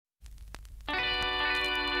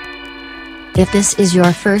If this is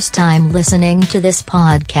your first time listening to this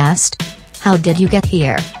podcast, how did you get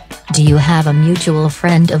here? Do you have a mutual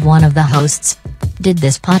friend of one of the hosts? Did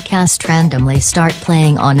this podcast randomly start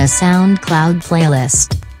playing on a SoundCloud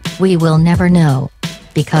playlist? We will never know.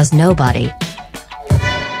 Because nobody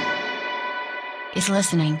is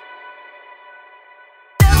listening.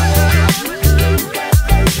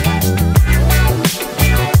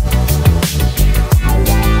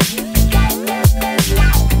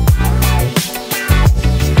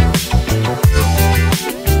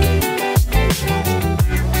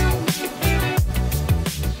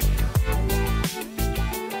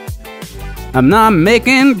 I'm not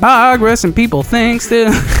making progress and people think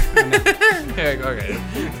still. Okay.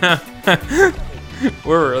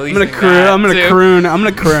 We're releasing I'm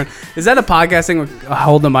gonna croon. Is that a podcast thing with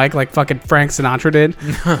hold the mic like fucking Frank Sinatra did?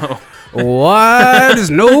 No. Why does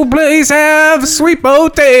no place have sweet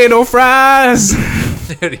potato fries?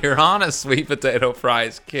 Dude, you're on a sweet potato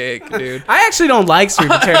fries kick, dude. I actually don't like sweet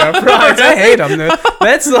potato fries. I hate them, dude.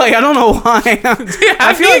 That's like, I don't know why. Dude,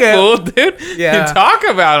 I feel like cool, dude. Yeah. You talk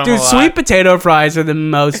about them dude, sweet potato fries are the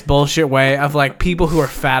most bullshit way of like people who are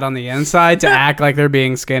fat on the inside to act like they're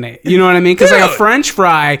being skinny. You know what I mean? Because like a French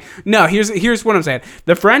fry. No, here's what I'm saying.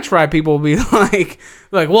 The French fry people will be like,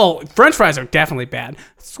 well, French fries are definitely bad.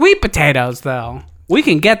 Sweet potatoes, though. We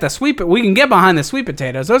can get behind the sweet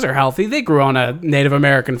potatoes. Those are healthy. They grew on a Native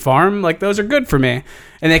American farm. Like, those are good for me.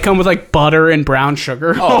 And they come with like butter and brown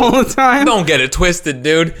sugar all the time. Don't get it twisted,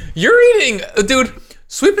 dude. You're eating, dude,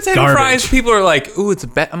 sweet potato fries. People are like, ooh, it's a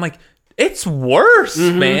bet. I'm like, it's worse,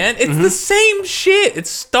 man. It's the same shit. It's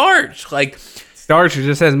starch. Like, starch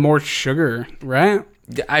just has more sugar, right?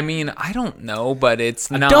 I mean, I don't know, but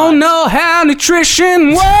it's not. I don't know how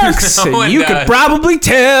nutrition works. No you could probably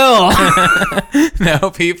tell. No,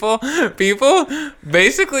 people,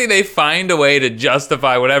 basically they find a way to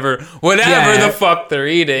justify whatever the fuck they're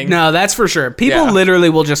eating. No, that's for sure. People literally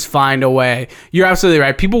will just find a way. You're absolutely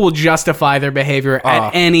right. People will justify their behavior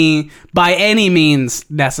by any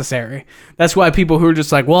means necessary. That's why people who are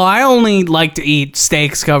just like, well, I only like to eat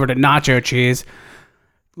steaks covered in nacho cheese.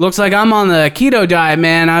 Looks like I'm on the keto diet,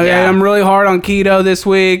 man. I'm really hard on keto this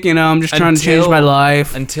week. You know, I'm just trying to change my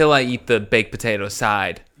life. Until I eat the baked potato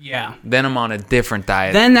side. Yeah. Then I'm on a different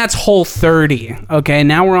diet. Then that's Whole30. Okay,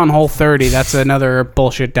 now we're on Whole30. That's another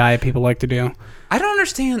bullshit diet people like to do. I don't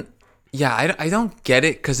understand. Yeah, I don't get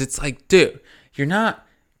it because it's like, dude, they're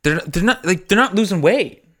not losing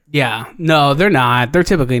weight. Yeah, no, they're not. They're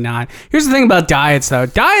typically not. Here's the thing about diets, though.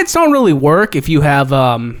 Diets don't really work if you have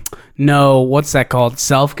what's that called?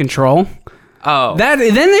 Self-control. Oh. Then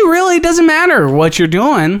it really doesn't matter what you're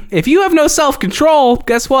doing. If you have no self-control,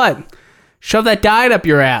 guess what? Shove that diet up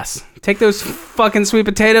your ass. Take those fucking sweet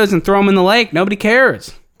potatoes and throw them in the lake. Nobody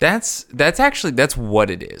cares. That's what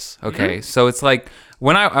it is. Okay, so it's like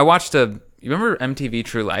when I watched you remember MTV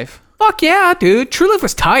True Life? Fuck yeah, dude. True Life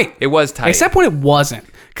was tight. It was tight. Except when it wasn't.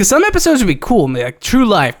 Because some episodes would be cool and be like, True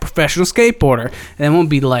Life, professional skateboarder. And then it won't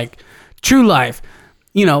be like, True Life,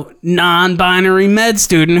 non-binary med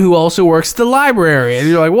student who also works at the library. And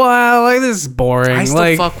you're like, well, like, this is boring. I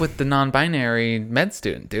still fuck with the non-binary med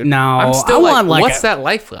student, dude. No, I'm still what's that that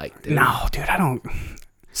life like, dude? No, dude, I don't.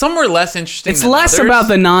 Some were less interesting. It's less others. about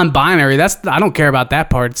the non-binary. I don't care about that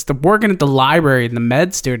part. It's the working at the library and the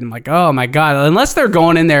med student. Like, oh my god! Unless they're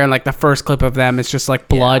going in there and like the first clip of them, it's just like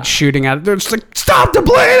blood shooting out. They're just like, stop the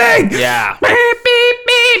bleeding! Yeah. Beep beep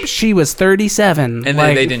beep. She was 37, and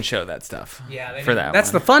they didn't show that stuff. Yeah, for that.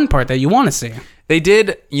 That's the fun part that you want to see. They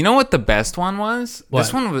did. You know what the best one was? What?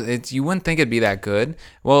 This one was. You wouldn't think it'd be that good.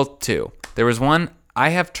 Well, two. There was one.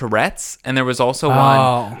 I have Tourette's, and there was also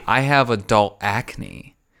one. I have adult acne.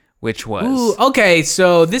 Which was... Ooh, okay,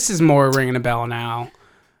 so this is more ringing a bell now.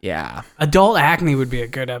 Yeah. Adult acne would be a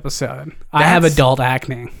good episode. I have adult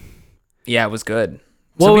acne. Yeah, it was good.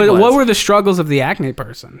 What were the struggles of the acne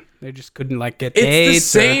person? They just couldn't get dates?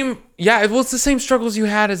 It's the same... Yeah, it's the same struggles you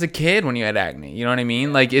had as a kid when you had acne. You know what I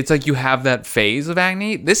mean? Like, it's like you have that phase of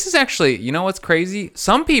acne. This is actually... You know what's crazy?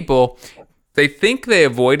 Some people... They think they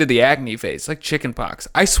avoided the acne phase, like chickenpox.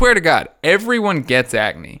 I swear to God, everyone gets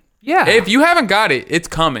acne. Yeah. If you haven't got it, it's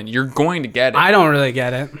coming. You're going to get it. I don't really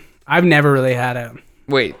get it. I've never really had it.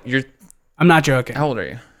 Wait, I'm not joking. How old are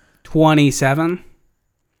you? 27.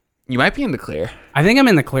 You might be in the clear. I think I'm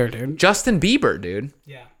in the clear, dude. Justin Bieber, dude.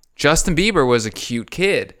 Yeah. Justin Bieber was a cute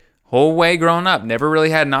kid. Whole way growing up. Never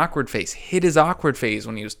really had an awkward face. Hit his awkward phase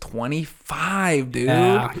when he was 25, dude.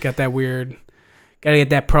 Yeah, got that weird. Gotta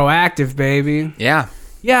get that proactive, baby. Yeah.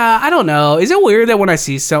 Yeah, I don't know. Is it weird that when I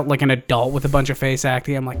see an adult with a bunch of face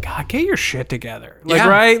acne, I'm like, God, get your shit together. Like, yeah.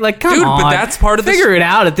 right? Like, come on. Dude, but that's part of Figure it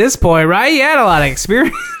out at this point, right? You had a lot of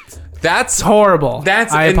experience. It's horrible.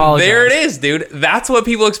 I apologize. There it is, dude. That's what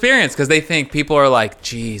people experience because they think people are like,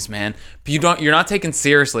 "Geez, man, you're not taken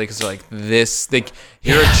seriously because they're like this. Like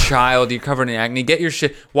you're a child, you're covered in acne. Get your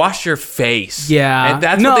shit, wash your face. Yeah, and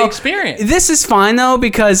that's what they experience. This is fine though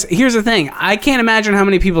because here's the thing: I can't imagine how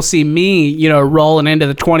many people see me, rolling into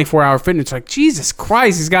the 24-hour fitness. Like Jesus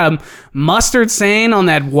Christ, he's got a mustard stain on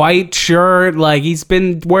that white shirt. Like he's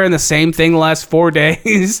been wearing the same thing the last 4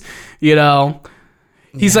 days.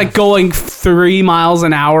 He's like going 3 miles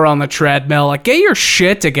an hour on the treadmill. Like, get your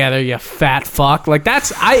shit together, you fat fuck. Like,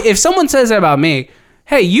 if someone says that about me,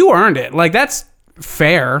 hey, you earned it. Like, that's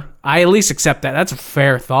fair. I at least accept that. That's a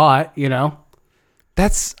fair thought,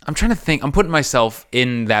 I'm trying to think. I'm putting myself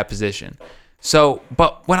in that position. So,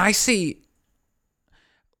 but when I see,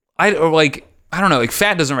 I don't know, like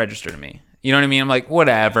fat doesn't register to me. You know what I mean? I'm like,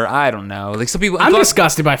 whatever. I don't know. Like some people. I'm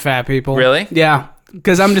disgusted by fat people. Really? Yeah.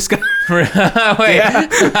 Because I'm disgusted. Wait.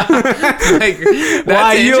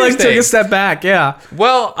 Why you took a step back? Yeah.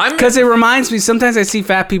 Well, because it reminds me. Sometimes I see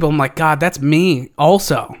fat people. I'm like, God, that's me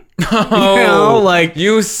also.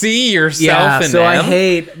 You see yourself in so them. I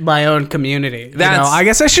hate my own community. I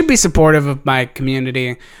guess I should be supportive of my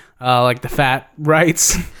community, like the fat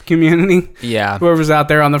rights community. Yeah. Whoever's out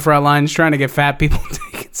there on the front lines trying to get fat people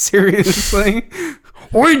taken seriously.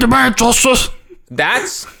 We demand justice.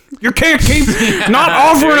 You can't keep not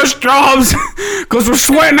offering us jobs because we're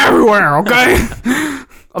sweating everywhere, okay?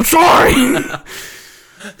 I'm sorry.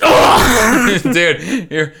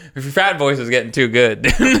 Dude, your fat voice is getting too good.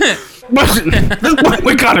 Listen, this is what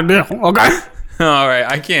we gotta do, okay? All right,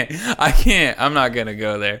 I can't. I'm not going to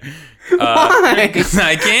go there. Why? Because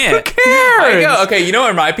I can't. Who cares? Okay, you know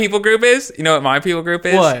what my people group is?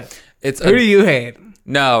 What? Who do you hate?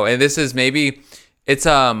 No, and this is maybe...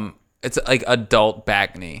 It's like adult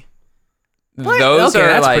back knee. What? Those are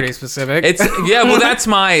that's like pretty specific.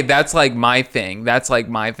 That's like my thing. That's like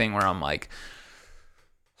my thing where I'm like,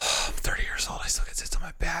 I'm 30 years old. I still get zits on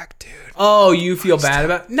my back, dude. Oh, you feel bad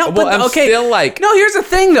about it? No, well, but I'm okay. still like, no. Here's the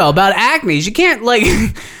thing though about acne. You can't like.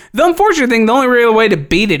 The unfortunate thing, the only real way to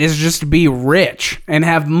beat it is just to be rich and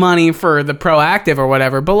have money for the Proactive or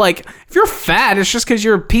whatever. But like, if you're fat, it's just because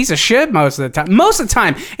you're a piece of shit most of the time. Most of the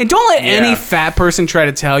time. And don't let any fat person try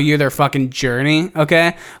to tell you their fucking journey,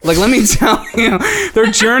 okay? Like, let me tell you, their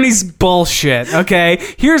journey's bullshit, okay?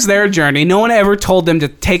 Here's their journey. No one ever told them to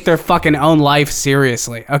take their fucking own life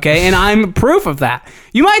seriously, okay? And I'm proof of that.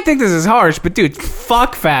 You might think this is harsh, but dude,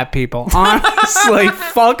 fuck fat people. Honestly,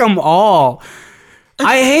 fuck them all.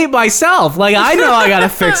 I hate myself. Like, I know I gotta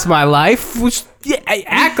fix my life, which I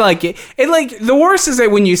act like it. And like, the worst is that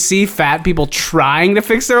when you see fat people trying to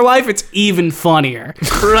fix their life, it's even funnier,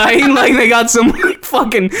 right? Like, they got some like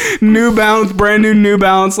fucking brand new New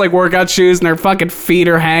Balance like workout shoes, and their fucking feet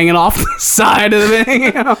are hanging off the side of the thing.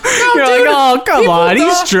 You're dude, like, oh, come on,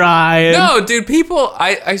 he's trying. No, dude, people.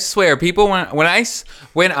 I swear, people. When I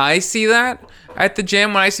see that at the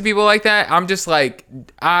gym, when I see people like that, I'm just like,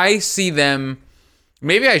 I see them.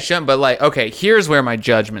 Maybe I shouldn't, but like, okay, here's where my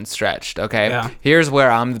judgment's stretched, okay? Yeah. Here's where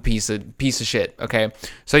I'm the piece of shit, okay?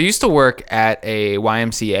 So I used to work at a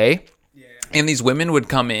YMCA, and these women would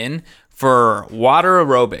come in for water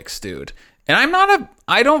aerobics, dude. And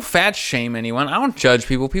I don't fat shame anyone. I don't judge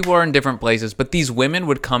people. People are in different places, but these women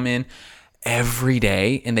would come in every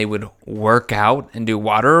day, and they would work out and do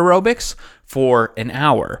water aerobics for an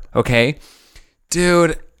hour, okay?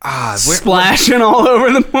 Dude... splashing all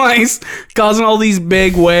over the place, causing all these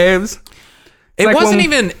big waves. It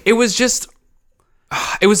was just,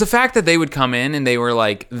 it was the fact that they would come in and they were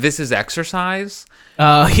like, this is exercise.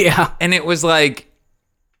 Yeah. And it was like,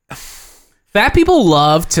 fat people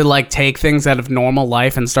love to like take things out of normal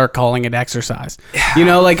life and start calling it exercise.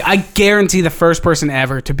 Yeah. Like I guarantee the first person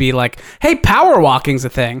ever to be like, hey, power walking's a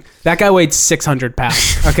thing. That guy weighed 600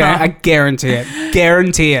 pounds. Okay. I guarantee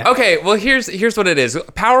it. Okay. Well, here's what it is.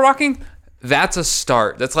 Power walking, that's a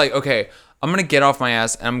start. That's like, okay, I'm going to get off my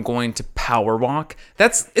ass and I'm going to power walk.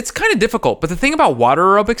 It's kind of difficult. But the thing about water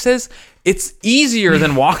aerobics is it's easier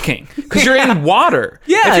than walking because you're in water.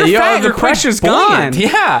 Yeah. If you're fat, the pressure's gone.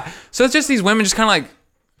 Yeah. So it's just these women just kind of like.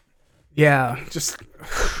 Yeah. Just.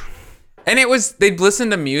 And they'd listen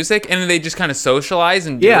to music and they just kind of socialize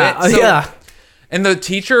and do it. So, yeah. And the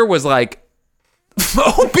teacher was like,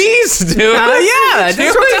 obese, dude. Yeah,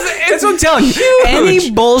 that's what I'm telling you. Huge.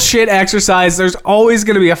 Any bullshit exercise, there's always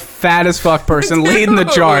going to be a fat as fuck person leading the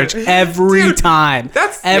charge every time.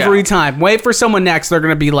 Every time. Wait for someone next. They're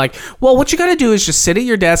going to be like, well, what you got to do is just sit at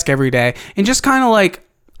your desk every day and just kind of like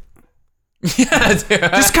Yeah, dude.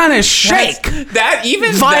 Just kind of shake that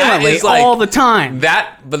even violently that is like, all the time.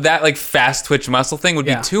 But that like fast twitch muscle thing would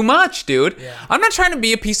be too much, dude. Yeah. I'm not trying to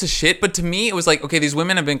be a piece of shit, but to me it was like, okay, these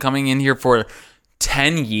women have been coming in here for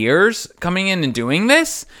 10 years, coming in and doing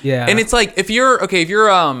this. Yeah. And it's like if you're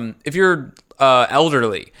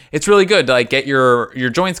elderly, it's really good to like get your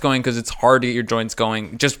joints going because it's hard to get your joints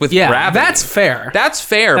going just with gravity. That's fair. That's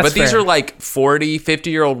fair. But these are like 40,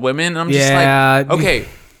 50-year-old women. And I'm just like, okay.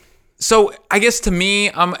 So I guess to me,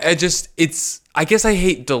 I guess I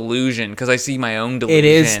hate delusion because I see my own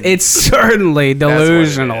delusion. It's certainly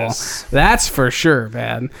delusional. That's for sure,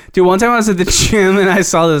 man. Dude, one time I was at the gym and I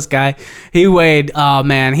saw this guy. He weighed, oh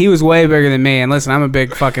man, he was way bigger than me. And listen, I'm a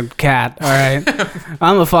big fucking cat, all right?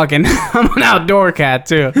 I'm an outdoor cat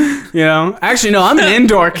too, you know? Actually, no, I'm an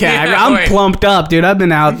indoor cat. I'm plumped up, dude. I've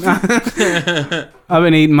been out. I've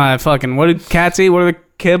been eating my fucking, what did cats eat? What are the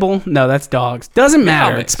kibble? No, that's dogs. Doesn't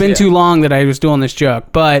matter. It's been too long that I was doing this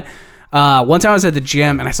joke. But one time I was at the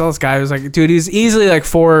gym and I saw this guy who was like, dude, he's easily like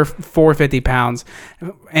 450 pounds.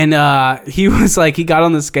 And he was like, he got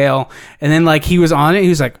on the scale and then like he was on it. He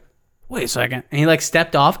was like, wait a second. And he like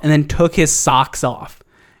stepped off and then took his socks off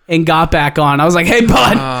and got back on. I was like, hey,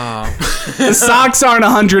 bud, the socks aren't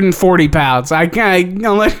 140 pounds. I can't,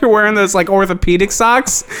 unless you're wearing those like orthopedic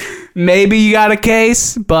socks, maybe you got a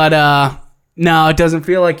case, but no, it doesn't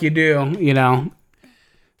feel like you do, you know.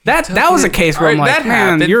 That was a case where I'm like, that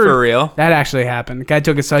man, happened you're for real. That actually happened. The guy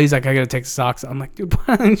took his socks. He's like, I gotta take the socks off. I'm like, dude,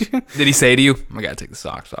 why don't you? Did he say to you, I gotta take the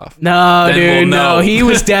socks off? No, then dude, no. He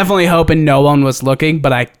was definitely hoping no one was looking,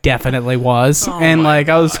 but I definitely was. And like,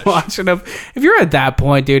 I was watching him. If you're at that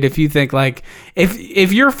point, dude, if you think like,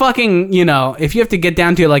 if you're fucking, you know, if you have to get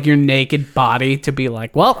down to like your naked body to be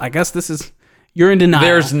like, well, I guess this is, you're in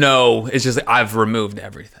denial. It's just, I've removed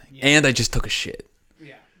everything. And I just took a shit.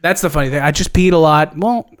 That's the funny thing. I just peed a lot.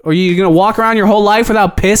 Well, are you going to walk around your whole life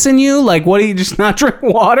without pissing you? Like, what, do you just not drink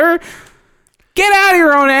water? Get out of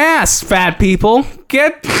your own ass, fat people.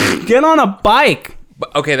 Get on a bike.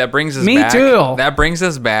 Okay, that brings us back. Me too. That brings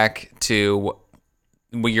us back to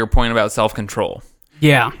your point about self-control.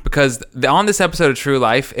 Yeah. Because on this episode of True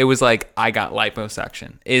Life, it was like, I got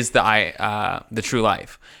liposuction is the True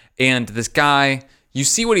Life. And this guy... You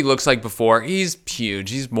see what he looks like before. He's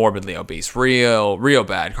huge. He's morbidly obese. Real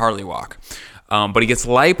bad. Hardly walk. But he gets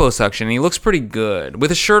liposuction, and he looks pretty good. With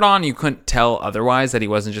a shirt on, you couldn't tell otherwise that he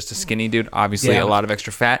wasn't just a skinny dude. Obviously, a lot of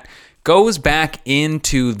extra fat. Goes back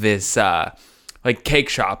into this like cake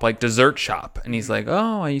shop, like dessert shop. And he's like,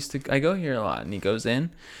 oh, I go here a lot. And he goes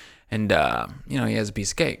in, and he has a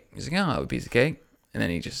piece of cake. He's like, oh, I'll have a piece of cake. And then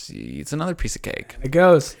he eats another piece of cake. It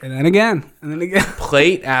goes. And then again. And then again.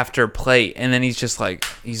 Plate after plate. And then he's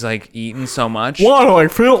eating so much. Water, I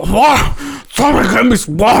feel water. Somebody give me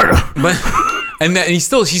some water. And then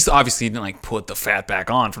he's obviously didn't like put the fat back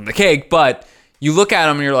on from the cake. But you look at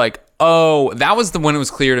him and you're like, oh, that was the when it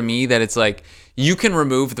was clear to me that it's like, you can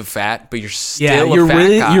remove the fat, but you're still a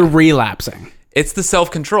fat guy. You're relapsing. It's the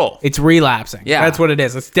self-control. It's relapsing. Yeah. That's what it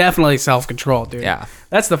is. It's definitely self-control, dude. Yeah.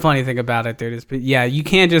 That's the funny thing about it, dude. You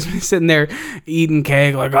can't just be sitting there eating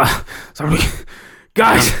cake like,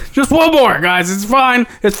 guys, just one more, guys. It's fine.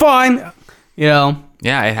 It's fine. You know?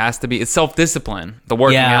 Yeah, it has to be. It's self-discipline. The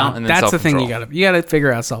working out and then that's self-control. The thing you gotta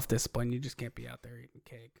figure out self-discipline. You just can't be out there eating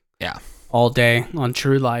cake. Yeah. All day on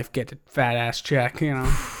True Life, get a fat ass check, you know,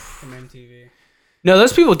 from MTV. No,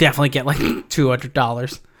 those people definitely get like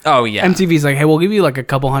 $200. Oh yeah. MTV's like, hey, we'll give you like a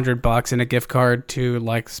couple $100 and a gift card to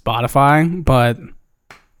like Spotify, but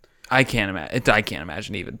I can't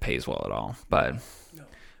imagine it even pays well at all. But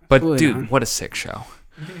dude, not. What a sick show.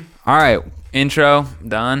 All right, intro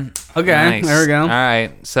done. Okay, nice. There we go. All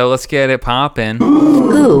right, so let's get it popping.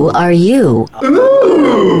 Who are you?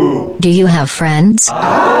 Do you have friends?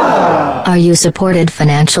 Are you supported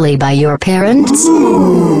financially by your parents?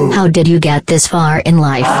 How did you get this far in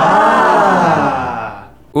life?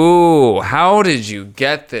 Ooh, how did you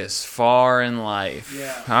get this far in life?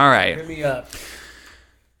 Yeah. All right. Hit me up.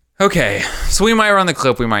 Okay, so we might run the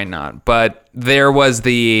clip, we might not, but there was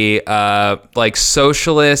the like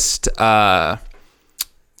socialist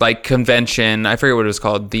like convention. I forget what it was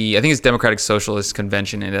called. I think it's Democratic Socialist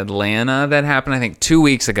Convention in Atlanta that happened, I think 2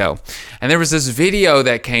 weeks ago. And there was this video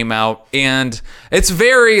that came out, and it's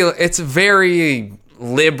very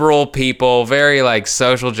liberal people, very like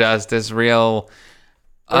social justice, real.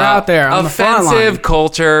 We're out there on offensive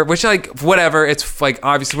culture, which like whatever. It's like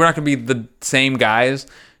obviously we're not gonna be the same guys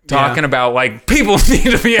talking about like people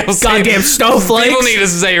need to be able to say goddamn snowflakes. People need to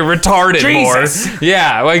say retarded Jesus. more.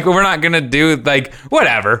 Yeah, like we're not gonna do like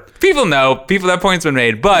whatever. People know. That point's been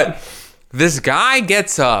made. But this guy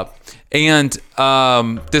gets up And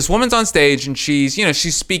this woman's on stage, and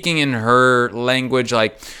she's speaking in her language,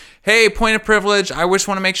 like, hey, point of privilege. I want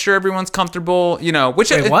to make sure everyone's comfortable,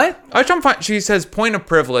 which Wait, what? I was trying to find, she says point of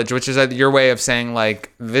privilege, which is your way of saying,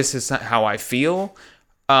 like, this is how I feel.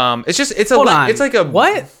 It's like a...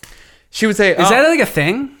 What? She would say... Is that like a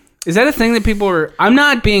thing? Is that a thing that people are... I'm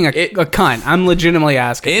not being a cunt. I'm legitimately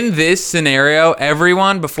asking. In this scenario,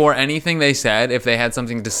 everyone, before anything they said, if they had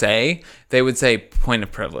something to say, they would say point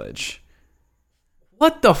of privilege.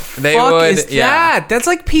 What the fuck is that? That's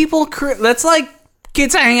like people... That's like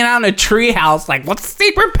kids hanging out in a treehouse like, what's the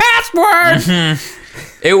secret password? Mm-hmm.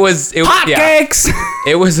 It was hotcakes.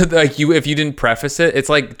 It was like if you didn't preface it, it's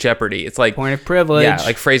like Jeopardy. It's like point of privilege. Yeah,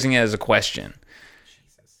 like phrasing it as a question.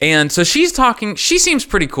 And so she's talking. She seems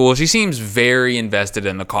pretty cool. She seems very invested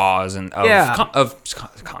in the cause and of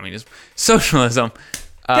communism, socialism,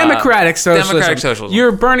 democratic socialism. Democratic socialism.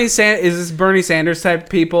 You're Is this Bernie Sanders type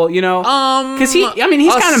people? Because he's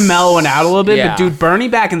kind of mellowing out a little bit. Yeah. But dude, Bernie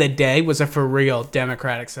back in the day was a for real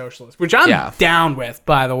democratic socialist, which I'm down with.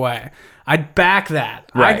 By the way, I'd back that.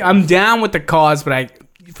 Right. I'm down with the cause, but I,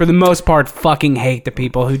 for the most part, fucking hate the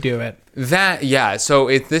people who do it. So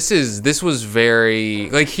this was very,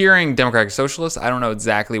 like, hearing democratic socialists, I don't know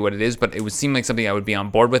exactly what it is, but it would seem like something I would be on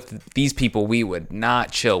board with. These people we would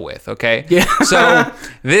not chill with, okay? Yeah. So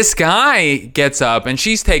this guy gets up and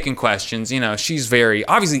she's taking questions. She's very,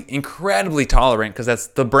 obviously, incredibly tolerant because that's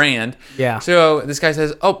the brand. Yeah. So this guy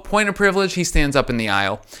says, oh, point of privilege. He stands up in the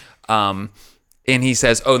aisle and he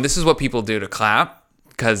says, oh, this is what people do to clap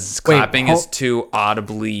because clapping is too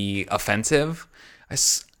audibly offensive.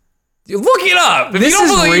 Look it up. If this you don't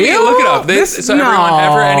is believe real? me, look it up.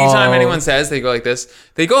 Anytime anyone says, they go like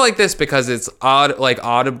this because it's odd, like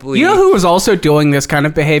audibly. You know who was also doing this kind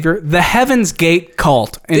of behavior? The Heaven's Gate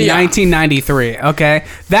cult in 1993. Okay,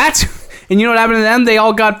 and you know what happened to them? They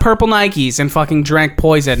all got purple Nikes and fucking drank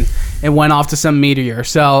poison and went off to some meteor.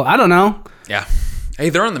 So I don't know. Yeah. Hey,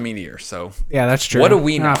 they're on the meteor, so yeah, that's true. What do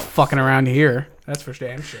we know? They're not fucking around here. That's for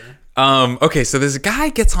damn sure. Okay, so this guy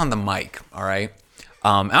gets on the mic. All right.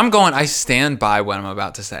 I stand by what I'm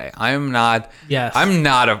about to say. I'm not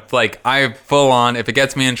I full on, if it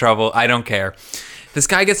gets me in trouble, I don't care. This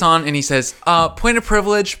guy gets on and he says, point of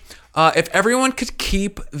privilege, if everyone could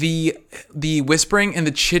keep the whispering and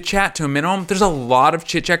the chit chat to a minimum, there's a lot of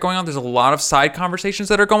chit chat going on. There's a lot of side conversations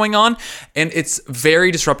that are going on. And it's very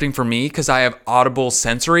disrupting for me because I have audible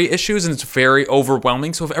sensory issues and it's very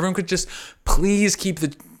overwhelming. So if everyone could just please keep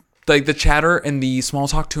the chatter and the small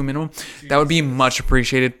talk to a minimum, that would be much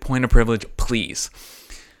appreciated. Point of privilege, please.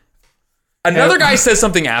 Another guy says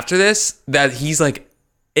something after this that he's like,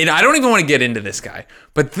 and I don't even want to get into this guy,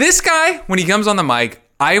 but this guy, when he comes on the mic,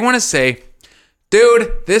 I want to say,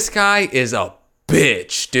 dude, this guy is a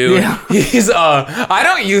bitch, dude. Yeah. I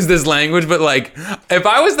don't use this language, but like, if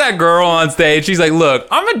I was that girl on stage, she's like, look,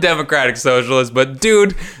 I'm a democratic socialist, but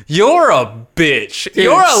dude, you're a bitch. Dude,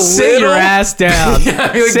 you're sit your ass down.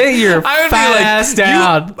 Yeah, sit your fat ass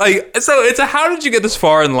down. So it's how did you get this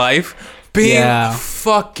far in life? Being a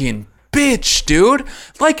fucking bitch, dude.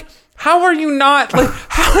 Like, how are you not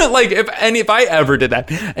if I ever did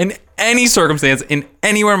that in any circumstance, in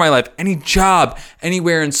anywhere in my life, any job,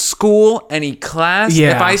 anywhere in school, any class,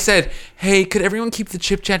 if I said, hey, could everyone keep the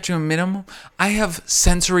chit chat to a minimum? I have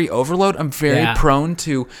sensory overload. I'm very prone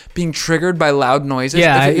to being triggered by loud noises.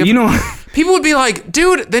 Yeah, people would be like,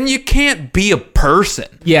 dude, then you can't be a person.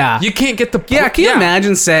 Yeah. You can't get the point. Yeah, can you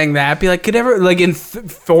imagine saying that? Be like, could ever, like in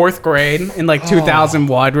fourth grade in like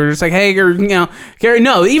 2001, we're just like, hey, Gary,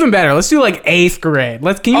 no, even better. Let's do like 8th grade.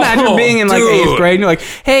 Can you imagine being in like 8th grade and you're like,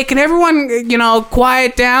 hey, can everyone,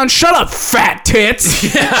 quiet down? Shut up, fat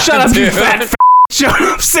tits. Yeah, shut up, you fat shut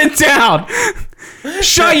up, sit down.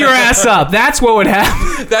 Shut your ass up. That's what would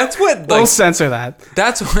happen. That's what we'll censor that.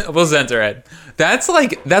 We'll censor it. That's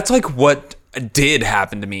like what did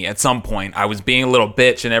happen to me at some point. I was being a little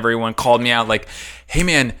bitch and everyone called me out like, hey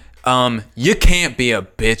man, you can't be a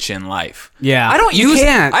bitch in life. Yeah. I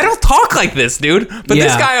don't talk like this, dude. But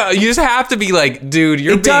this guy, you just have to be like, dude,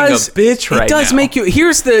 you're being a bitch right now. It does make you,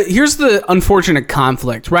 here's the unfortunate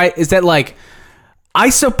conflict, right? Is that like, I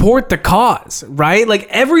support the cause, right? Like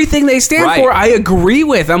everything they stand for, I agree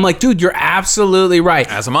with. I'm like, dude, you're absolutely right.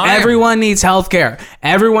 As am I. Everyone needs healthcare.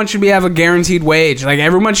 Everyone should have a guaranteed wage. Like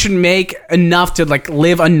everyone should make enough to like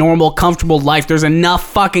live a normal, comfortable life. There's enough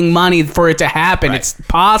fucking money for it to happen. It's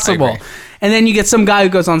possible. And then you get some guy who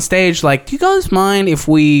goes on stage like, do you guys mind if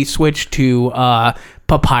we switch to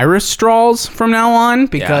papyrus straws from now on?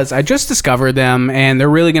 Because I just discovered them and they're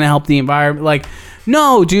really going to help the environment. Like,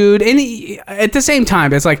 No, dude. And at the same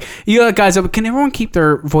time, it's like, you got guys up. Can everyone keep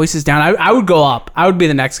their voices down? I would go up. I would be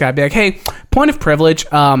the next guy. I'd be like, hey, point of privilege.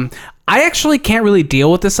 I actually can't really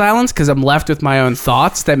deal with the silence because I'm left with my own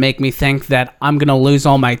thoughts that make me think that I'm going to lose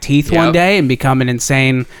all my teeth one day and become an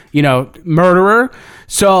insane, murderer.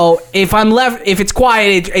 So if it's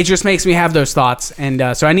quiet, it just makes me have those thoughts.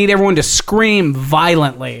 And so I need everyone to scream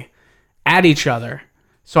violently at each other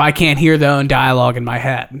so I can't hear their own dialogue in my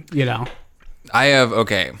head,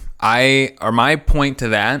 my point to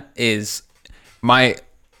that is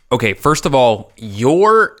first of all,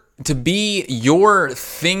 your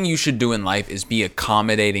thing you should do in life is be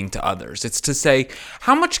accommodating to others. It's to say,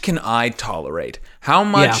 how much can I tolerate? How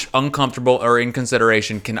much uncomfortable or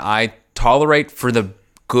inconsideration can I tolerate for the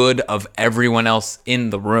good of everyone else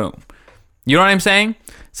in the room? You know what I'm saying?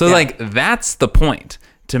 So that's the point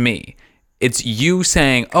to me. It's you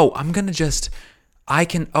saying, I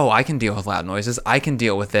can deal with loud noises. I can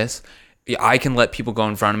deal with this. I can let people go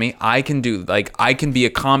in front of me. I can be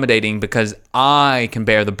accommodating because I can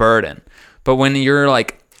bear the burden. But when you're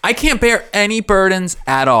like, I can't bear any burdens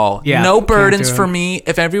at all. Yeah, no burdens for me.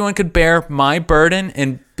 If everyone could bear my burden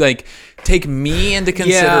and take me into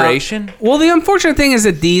consideration. Yeah. Well, the unfortunate thing is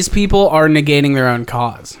that these people are negating their own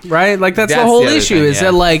cause, right? That's the whole issue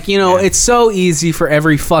that it's so easy for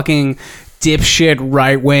every fucking dipshit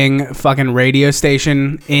right-wing fucking radio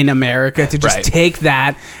station in America to just take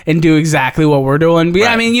that and do exactly what we're doing. But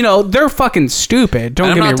I mean, they're fucking stupid.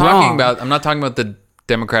 Don't get me wrong. I'm not talking about the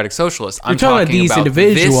Democratic Socialists. I'm talking about these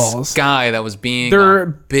individuals. This guy that was being a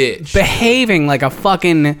bitch. Behaving like a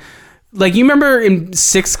fucking... you remember in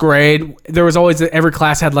 6th grade, there was always... Every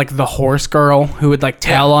class had, the horse girl who would,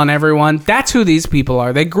 tell on everyone. That's who these people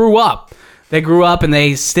are. They grew up. And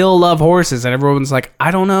they still love horses. And everyone's like,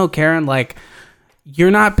 I don't know, Karen,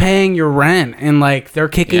 you're not paying your rent. And, they're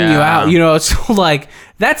kicking you out. So,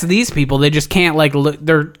 that's these people. They just can't,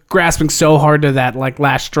 they're grasping so hard to that,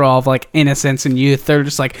 last straw of, innocence and youth. They're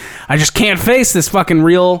just like, I just can't face this fucking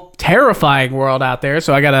real, terrifying world out there.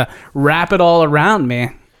 So I got to wrap it all around me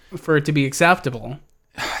for it to be acceptable.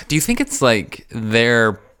 Do you think it's,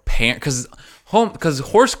 their parent... Because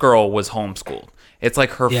Horse Girl was homeschooled. It's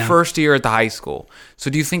her first year at the high school.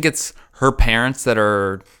 So do you think it's her parents that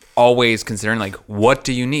are always considering what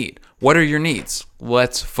do you need? What are your needs?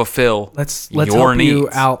 Let's fulfill let's your help needs. You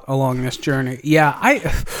out along this journey. Yeah, I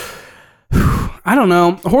don't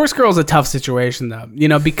know. Horse Girl's a tough situation though.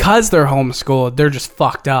 Because they're homeschooled, they're just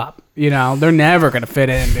fucked up. They're never gonna fit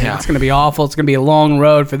in. Yeah. It's gonna be awful. It's gonna be a long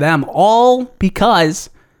road for them. All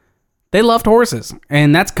because they loved horses,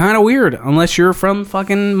 and that's kind of weird unless you're from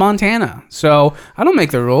fucking Montana. So I don't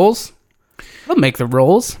make the rules. I don't make the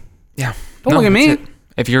rules. Yeah, don't look at me.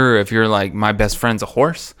 If you're like, my best friend's a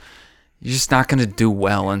horse, you're just not gonna do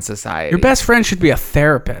well in society. Your best friend should be a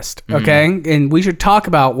therapist, okay? And we should talk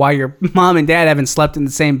about why your mom and dad haven't slept in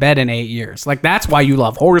the same bed in 8 years. That's why you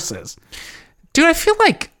love horses, dude. I feel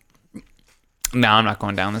like. No, I'm not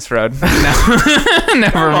going down this road. No.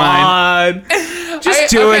 Never mind. Just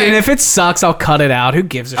do it, and if it sucks, I'll cut it out. Who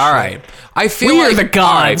gives a shit? All right. I feel we are the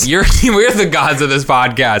gods. We're the gods of this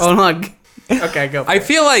podcast. Hold on. Okay, go. I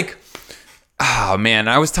feel like... Oh, man.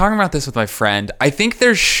 I was talking about this with my friend. I think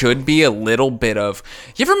there should be a little bit of...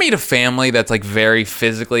 You ever meet a family that's very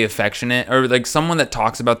physically affectionate? Or someone that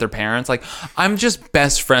talks about their parents? I'm just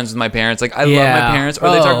best friends with my parents. I love my parents.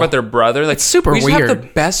 Or they talk about their brother. It's super weird. We just have the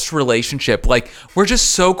best relationship. We're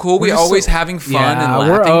just so cool. We're always having fun and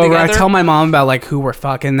laughing together. I tell my mom about who we're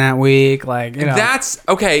fucking that week. That's...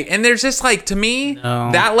 Okay. And there's just to me,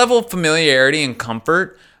 that level of familiarity and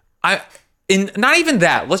comfort... not even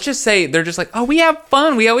that. Let's just say they're just oh, we have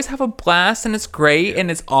fun. We always have a blast, and it's great,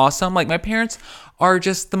 and it's awesome. My parents are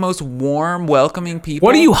just the most warm, welcoming people.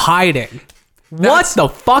 What are you hiding? What the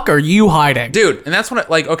fuck are you hiding? Dude, and that's when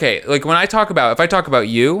when I talk about, if I talk about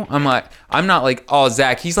you, I'm not oh,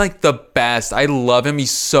 Zach, he's the best. I love him.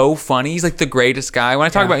 He's so funny. He's the greatest guy. When I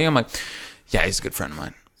talk about you, I'm yeah, he's a good friend of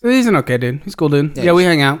mine. He's an okay dude. He's a cool dude. Yeah, we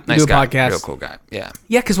hang out. Nice do a guy. podcast. Real cool guy. Yeah.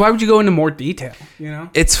 Yeah, because why would you go into more detail?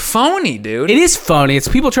 It's phony, dude. It is phony. It's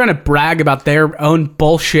people trying to brag about their own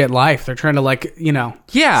bullshit life. They're trying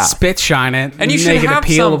to spit shine it and you should make have it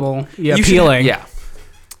appealable. Appealing.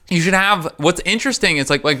 You should have. What's interesting is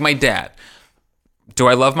like my dad. Do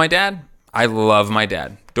I love my dad? I love my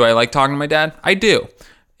dad. Do I like talking to my dad? I do.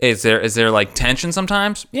 Is there tension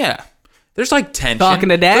sometimes? Yeah. There's tension. Talking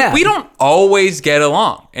to dad. We don't always get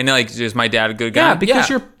along. And is my dad a good guy? Yeah, because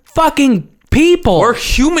you're fucking people. We're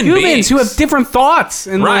humans beings who have different thoughts.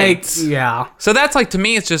 And right. So that's to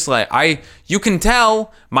me, it's just you can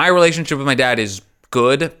tell my relationship with my dad is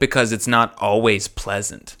good because it's not always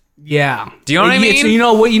pleasant. Yeah. Do you know what I mean? You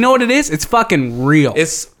know what it is? It's fucking real.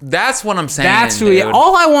 That's what I'm saying. That's really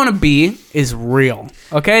all I want to be is real.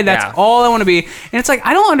 Okay? That's all I want to be. And it's like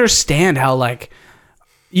I don't understand how like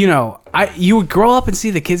you would grow up and see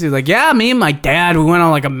the kids who are like, yeah, me and my dad, we went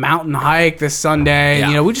on like a mountain hike this Sunday.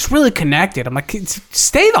 Yeah. And, we just really connected. I'm like,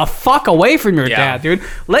 stay the fuck away from your dad, dude.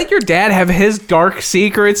 Let your dad have his dark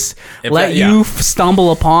secrets. Let you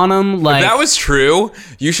stumble upon them. Like, if that was true,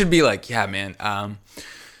 you should be like, yeah, man. I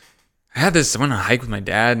went on a hike with my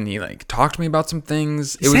dad, and he like talked to me about some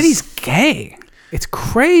things. He said he's gay. It's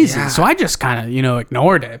crazy. Yeah. So I just kind of,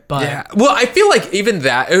 ignored it. But yeah. Well, I feel like even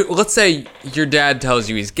that, let's say your dad tells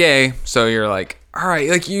you he's gay. So you're like, all right,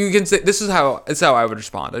 like you can say, it's how I would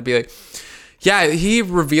respond. I'd be like, yeah, he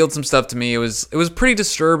revealed some stuff to me. It was pretty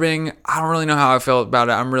disturbing. I don't really know how I felt about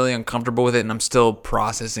it. I'm really uncomfortable with it, and I'm still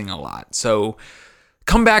processing a lot. So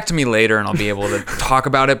come back to me later and I'll be able to talk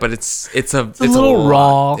about it, but it's a little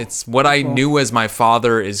raw. It's what I knew as my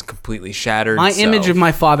father is completely shattered. My image of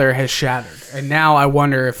my father has shattered, and now I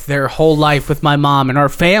wonder if their whole life with my mom and our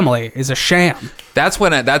family is a sham. That's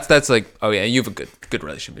when that's like, oh yeah, you have a good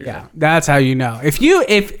relationship with your dad. That's how you know. If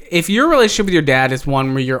your relationship with your dad is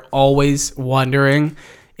one where you're always wondering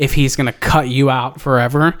if he's gonna cut you out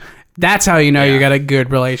forever, that's how you know you got a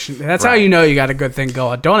good relationship. That's how you know you got a good thing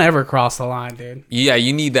going. Don't ever cross the line, dude. Yeah,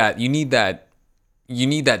 you need that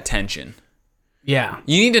tension. Yeah.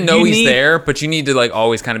 You need to know he's there, but you need to like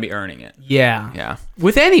always kind of be earning it. Yeah. Yeah.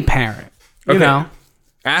 With any parent, you know.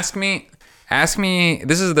 Ask me,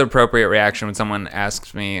 this is the appropriate reaction when someone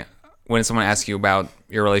asks you about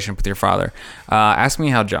your relationship with your father. Ask me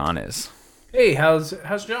how John is. Hey, how's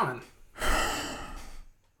John?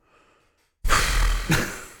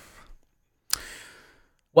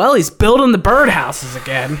 Well, he's building the birdhouses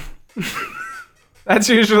again. That's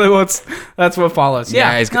usually what follows.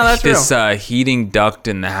 Yeah, he's got this heating duct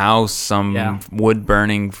in the house, some wood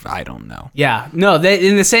burning. I don't know. Yeah, no.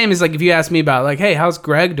 In the same is like if you ask me about like, hey, how's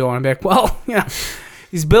Greg doing? I'd be like, well,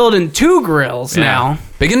 he's building 2 grills now.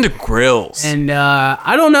 Big into grills. And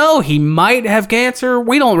I don't know. He might have cancer.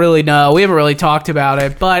 We don't really know. We haven't really talked about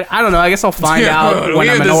it, but I don't know. I guess I'll find out when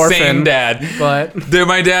I'm an orphan. Same dad. But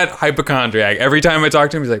my dad, hypochondriac. Every time I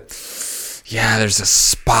talk to him, he's like, yeah, there's a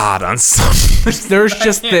spot on something. There's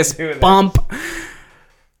just this bump.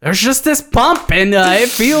 There's just this bump, and it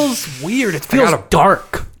feels weird. It feels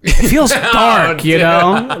dark. It feels dark, you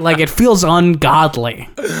know? Like, it feels ungodly.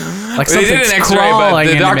 Like something's crawling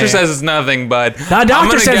but the doctor me. says it's nothing, but the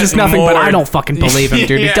doctor says it's nothing, but I don't fucking believe him,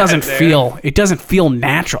 dude. It doesn't feel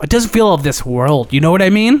natural. It doesn't feel of this world. You know what I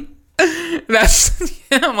mean?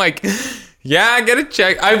 I'm like, yeah, I gotta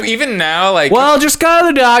check. Even now, like, well, just go to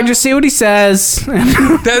the doctor, just see what he says.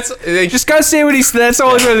 Just go see what he says. That's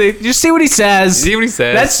all. Just see what he says. See what he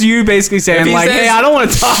says. That's you basically saying like, hey, I don't want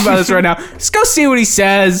to talk about this right now. Just go see what he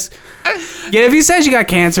says. Yeah, if he says you got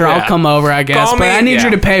cancer, I'll come over, I guess. But I need you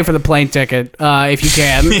to pay for the plane ticket if you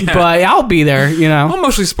can. But I'll be there. I'll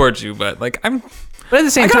mostly support you, but like But at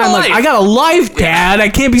the same time, like, I got a life, Dad. I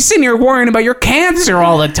can't be sitting here worrying about your cancer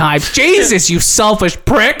all the time. Jesus, you selfish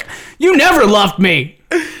prick. You never loved me.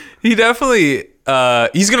 He definitely,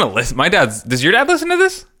 he's going to listen. Does your dad listen to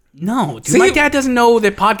this? No, dude, my dad doesn't know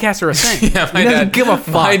that podcasts are a thing. He doesn't give a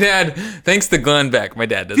fuck. My dad, thanks to Glenn Beck, my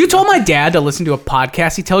dad doesn't. If you told my dad to listen to a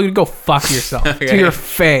podcast, he'd tell you to go fuck yourself to your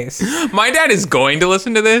face. My dad is going to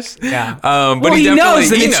listen to this. Yeah. But he knows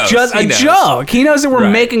that it's just a joke. He knows that we're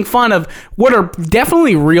making fun of what are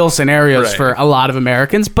definitely real scenarios for a lot of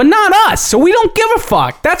Americans, but not us. So we don't give a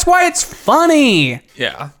fuck. That's why it's funny.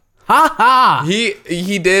 Yeah. Ha ha.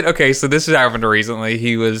 He did. Okay, so this happened recently.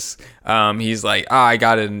 He was he's like, I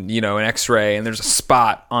got an X-ray and there's a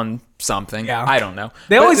spot on something. Yeah. I don't know.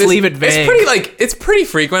 They always leave it vague. It's pretty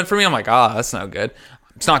frequent for me. I'm like, that's not good.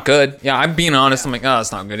 It's not good. Yeah, I'm being honest. I'm like,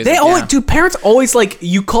 it's not good. Dude, parents always like,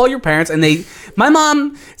 you call your parents and my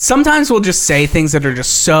mom sometimes will just say things that are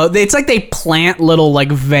just it's like they plant little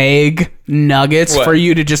like vague nuggets for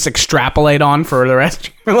you to just extrapolate on for the rest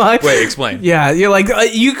of your life. Wait, explain. Yeah, you're like,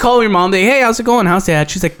 you call your mom, hey, how's it going? How's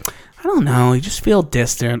Dad? She's like, I don't know. You just feel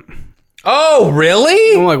distant. Oh,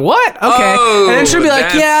 really? I'm like, what? Okay. And then she'll be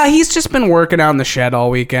like, yeah, he's just been working out in the shed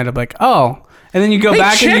all weekend. I'm like, oh. And then you go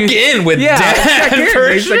back and check in with Dad.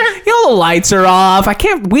 For sure. Like, the lights are off.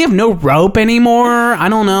 We have no rope anymore. I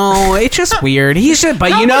don't know. It's just weird.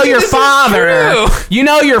 But your father. You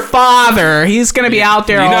know your father. He's going to be out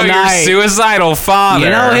there all night. Your suicidal father.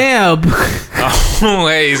 You know him.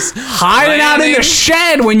 Always. Hiding out in the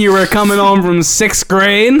shed when you were coming home from 6th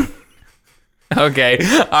grade. Okay.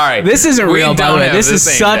 All right. This isn't We real, by the don't way. have This the is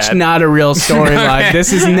same such dad. not a real storyline.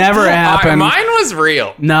 This has never happened. Mine was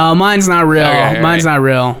real. No, mine's not real. Okay, all Mine's right. not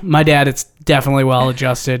real. My dad, it's definitely well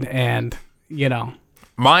adjusted, and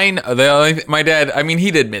Mine, my dad, I mean,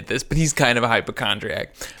 he'd admit this, but he's kind of a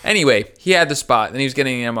hypochondriac. Anyway, he had the spot, and he was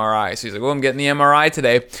getting an MRI. So he's like, well, I'm getting the MRI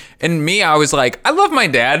today. And me, I was like, I love my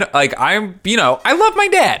dad. Like, I love my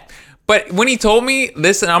dad. But when he told me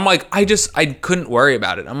this, and I'm like, I couldn't worry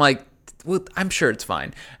about it. I'm like, well, I'm sure it's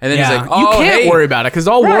fine. And then he's like, oh, you can't hey. worry about it because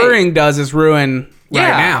all Right. worrying does is ruin right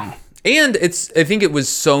now. And I think it was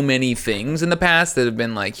so many things in the past that have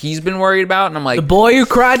been like, he's been worried about. And I'm like, The boy who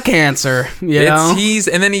cried cancer, you know?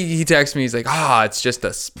 and then he texts me, he's like, it's just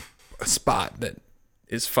a spot that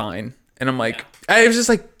is fine. And I'm like, I was just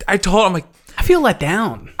like, I told him, like, I feel let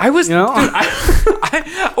down. I was, You know? dude,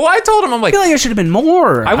 I told him, I'm like, I feel like I should have been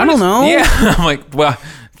more. I don't know. Yeah. I'm like, well,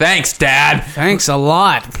 thanks, Dad. Thanks a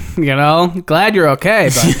lot. Glad you're okay,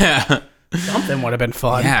 but Yeah. something would have been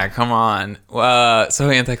fun. Yeah, come on. So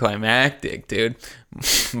anticlimactic, dude.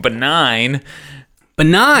 Benign.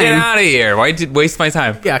 Benign. Get out of here. Why did waste my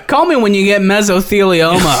time? Yeah, call me when you get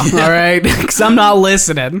mesothelioma, all right? Because I'm not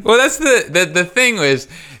listening. Well, that's the thing was,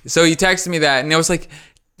 so he texted me that, and I was like,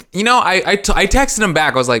 I texted him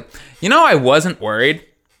back. I was like, I wasn't worried.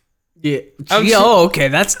 Yeah. Okay,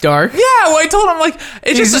 that's dark. Yeah, well, I told him, like,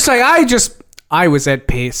 it's He's just just like, I was at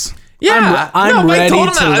peace. yeah. I'm but I ready told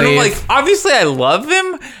him to that, and I'm leave. like, obviously, I love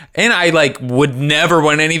him, and I like would never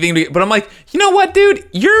want anything to. But I'm like, you know what, dude?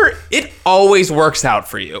 It always works out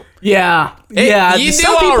for you. Yeah. You do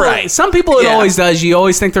all right. Some people it Yeah. always does. You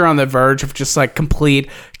always think they're on the verge of just like complete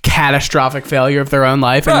catastrophic failure of their own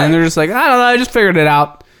life. And then Right. they're just like, I don't know, I just figured it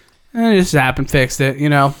out. And it just happened, fixed it,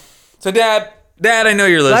 So, Dad, I know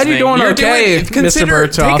you're listening. you're doing okay, Mr.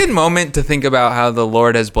 Berthoff. Take a moment to think about how the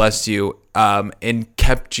Lord has blessed you and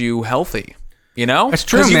kept you healthy. That's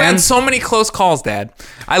true, 'Cause you've man. had so many close calls, Dad.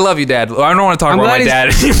 I love you, Dad. I don't want to talk about my dad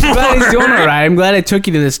I'm anymore. glad he's doing all right. I'm glad I took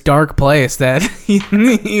you to this dark place that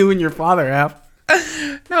you and your father have.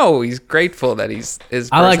 No, he's grateful that he's.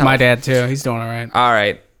 I like my dad too. He's doing all right. All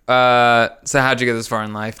right. So how'd you get this far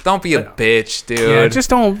in life? Don't be a bitch, dude. Yeah, just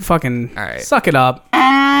don't fucking All right. suck it up.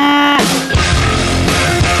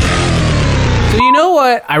 So you know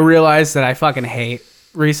what I realized that I fucking hate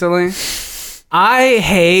recently? I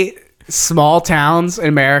hate small towns in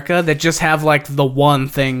America that just have like the one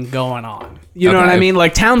thing going on. You know what I Okay. mean?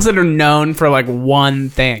 Like towns that are known for like one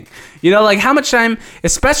thing. Like how much time,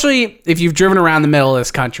 especially if you've driven around the middle of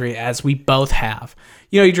this country, as we both have.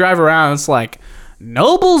 You drive around, it's like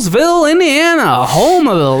Noblesville, Indiana, home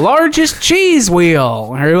of the largest cheese wheel.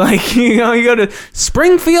 Or like, you go to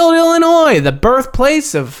Springfield, Illinois, the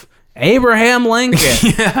birthplace of Abraham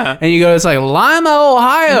Lincoln. Yeah. And you go, it's like Lima,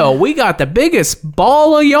 Ohio. We got the biggest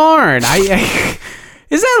ball of yarn.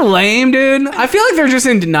 Is that lame, dude? I feel like they're just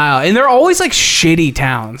in denial. And they're always like shitty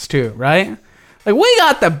towns too, right? Like, we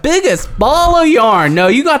got the biggest ball of yarn. No,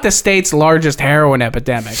 you got the state's largest heroin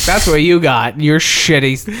epidemic. That's what you got. You're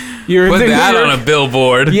shitty. Put that on a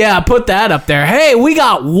billboard. Yeah, put that up there. Hey, we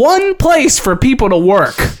got one place for people to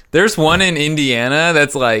work. There's one in Indiana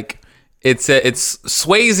that's like it's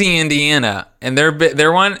Swayze, Indiana, and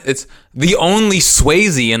their one it's the only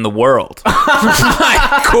Swayze in the world.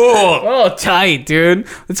 Like, cool. Oh, tight, dude.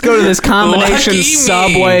 Let's go to this combination Lucky me.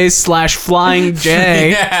 Subway / Flying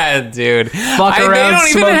J. Yeah, dude. Fuck They around, don't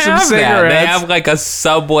even smoke some have that. They cigarettes. have like a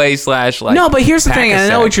Subway / like. No, but here's the thing. I know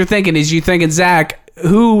Pack-a-Sack. what you're thinking is you thinking, Zach,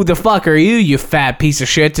 who the fuck are you fat piece of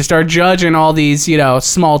shit, to start judging all these,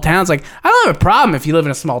 small towns? Like, I don't have a problem if you live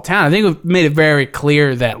in a small town. I think we've made it very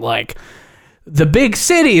clear that, like, the big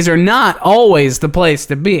cities are not always the place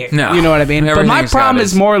to be. No. You know what I mean? But my Everything's problem got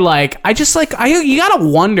is its- more like, you gotta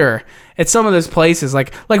wonder at some of those places,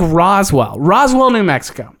 like Roswell, New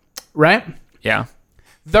Mexico, right? Yeah.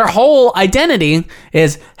 Their whole identity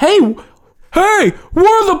is, hey, we're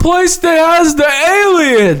the place that has the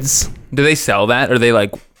aliens. Do they sell that? Or are they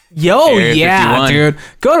like Yo, Area yeah, 51. dude.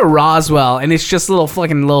 Go to Roswell, and it's just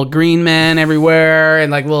little green men everywhere,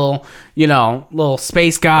 and like little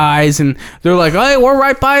space guys, and they're like, hey, we're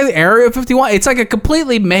right by the Area 51. It's like a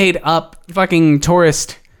completely made up fucking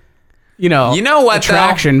tourist, You know what,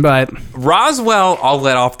 attraction, but Roswell, I'll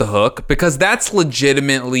let off the hook because that's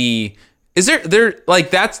legitimately. Is there like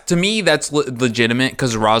that's to me that's legitimate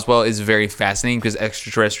because Roswell is very fascinating because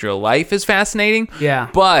extraterrestrial life is fascinating. Yeah.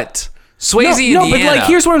 But Swayze, no, Indiana. but like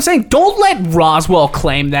here's what I'm saying. Don't let Roswell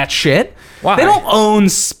claim that shit. Why? They don't own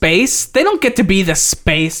space. They don't get to be the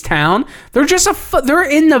space town. They're just they're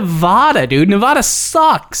in Nevada, dude. Nevada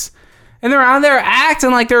sucks. And they're out there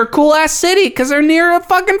acting like they're a cool ass city because they're near a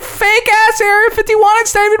fucking fake ass Area 51.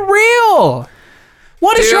 It's not even real.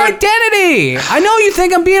 What is your identity? I know you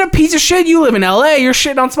think I'm being a piece of shit. You live in LA. You're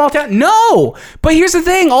shitting on small town. No. But here's the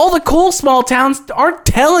thing. All the cool small towns aren't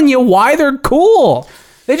telling you why they're cool.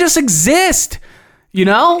 They just exist. You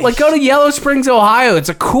know? Like, go to Yellow Springs, Ohio. It's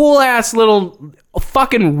a cool-ass little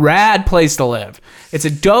fucking rad place to live. It's a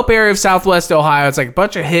dope area of Southwest Ohio. It's like a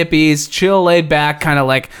bunch of hippies, chill, laid back, kind of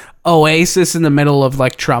like oasis in the middle of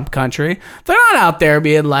like Trump country. They're not out there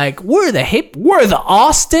being like, we're the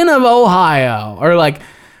Austin of Ohio, or like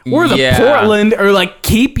we're the Portland, or like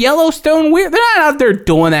keep Yellowstone weird. They're not out there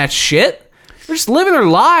doing that shit. They're just living their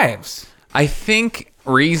lives. I think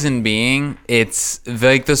reason being, it's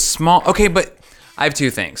like the small. Okay, but I have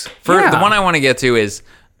two things. The one I want to get to is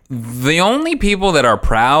the only people that are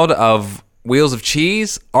proud of Wheels of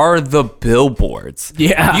Cheese are the billboards.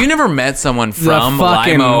 Yeah. You never met someone from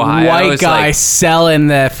Lima, Ohio. White guy like, selling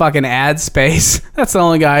the fucking ad space. That's the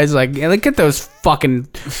only guy who's like, yeah, get those fucking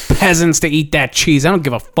peasants to eat that cheese. I don't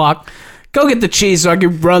give a fuck. Go get the cheese so I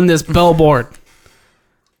can run this billboard.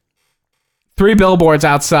 3 billboards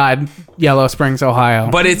outside Yellow Springs, Ohio.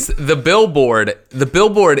 But it's the billboard. The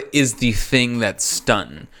billboard is the thing that's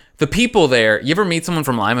stunting. The people there, you ever meet someone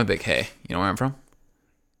from Lima, Big Hay? You know where I'm from?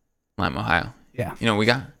 Lima, Ohio. Yeah. You know what we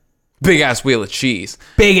got? Big ass wheel of cheese.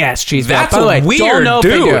 Big ass cheese. That's by the way, weird, don't know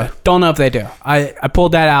dude. If they do. Don't know if they do. I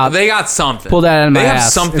pulled that out. They got something. Pulled that out of my ass. They have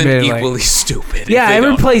something admittedly. equally stupid. Yeah,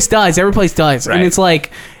 every place does. Every place does. Right. And it's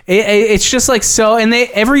like, it's just like so. And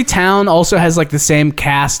every town also has like the same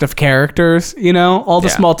cast of characters. You know, all the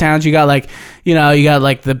small towns. You got like, you got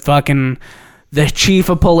like the fucking. The chief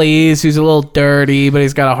of police, who's a little dirty, but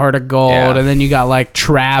he's got a heart of gold. Yeah. And then you got like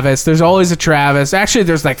Travis. There's always a Travis. Actually,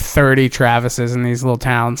 there's like 30 Travises in these little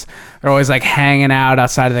towns. They're always like hanging out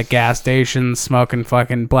outside of the gas stations, smoking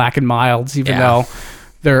fucking Black and Milds, even though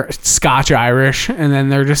they're Scotch Irish. And then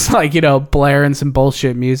they're just like, blaring some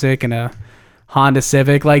bullshit music in a Honda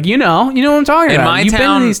Civic. Like, you know what I'm talking about. My You've town,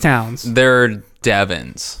 been in these towns. They're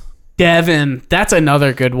Devons. Devon. That's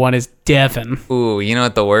another good one, is Devon. Ooh, you know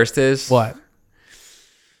what the worst is? What?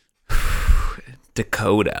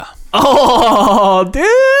 Dakota. Oh,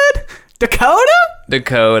 dude.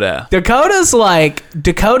 Dakota? Dakota's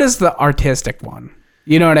the artistic one.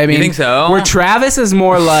 You know what I mean? You think so? Where Travis is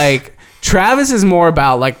more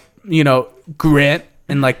about like, grit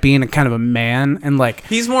and like being a kind of a man, and like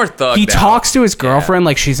he's more thugged He out. talks to his girlfriend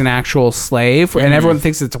like she's an actual slave, and everyone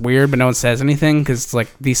thinks it's weird, but no one says anything because it's like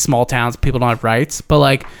these small towns, people don't have rights. But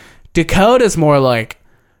like Dakota's more like,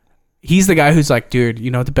 he's the guy who's like, dude,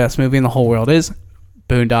 you know what the best movie in the whole world is?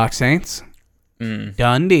 Boondock Saints.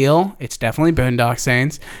 Done deal. It's definitely Boondock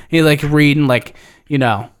Saints. He's like reading like,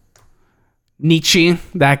 Nietzsche,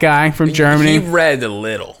 that guy from Germany. He read a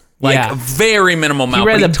little. Like a very minimal amount,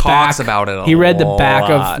 but he talks about it a lot. He read the back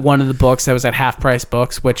of one of the books that was at Half Price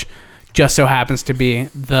Books, which just so happens to be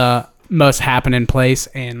the most happening place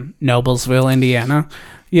in Noblesville, Indiana.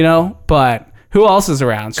 But who else is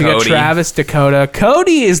around? So you got Travis, Dakota.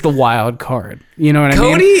 Cody is the wild card. You know what I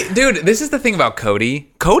mean? Cody, dude, this is the thing about Cody.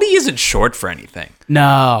 Cody isn't short for anything.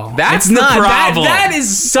 No. That's the problem. That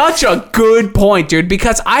is such a good point, dude,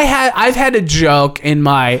 because I've had a joke in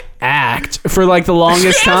my act for like the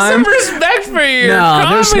longest time. Have some respect for your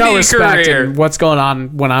there's no respect career. in what's going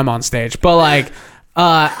on when I'm on stage. But like,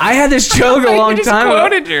 I had this joke a long time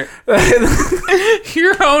ago.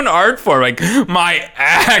 Your own art form, like my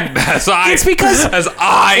act, as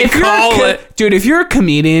I call it. Dude, if you're a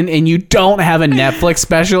comedian and you don't have a Netflix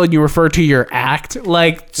special and you refer to your act,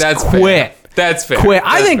 like, that's quit. Fair. That's fair. Quit.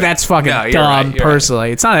 I think that's fucking dumb, personally.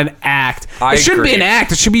 Right. It's not an act. It shouldn't be an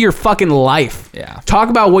act. It should be your fucking life. Yeah. Talk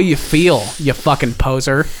about what you feel, you fucking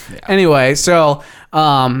poser. Yeah. Anyway, so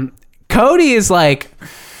Cody is like...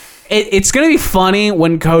 It's going to be funny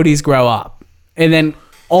when Cody's grow up. And then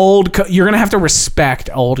you're going to have to respect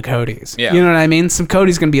old Cody's. Yeah. You know what I mean? Some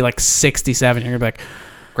Cody's going to be like 67. You're going to be like...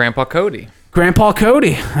 Grandpa Cody.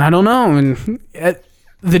 I don't know. And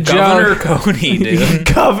the Governor Cody, dude.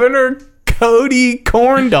 Governor Cody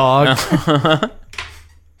Corn Dog.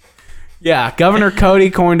 Yeah, Governor Cody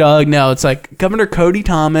Corn Dog. No, it's like Governor Cody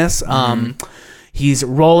Thomas. He's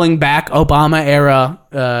rolling back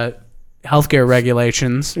Obama-era... healthcare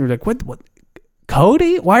regulations. You're like, what?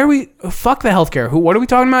 Cody? Why are we? Fuck the healthcare. What are we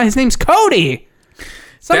talking about? His name's Cody.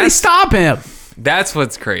 Somebody stop him. That's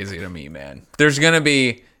what's crazy to me, man. There's gonna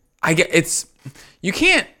be. It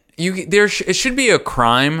should be a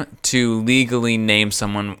crime to legally name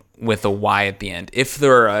someone with a Y at the end if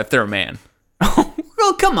they're a man.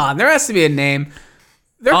 Well, come on. There has to be a name.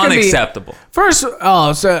 Unacceptable.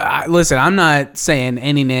 Listen, I'm not saying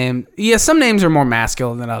any name. Yeah, some names are more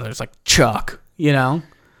masculine than others, like Chuck,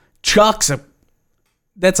 Chuck's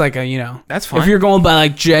That's like a, That's fine. If you're going by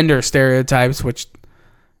like gender stereotypes, which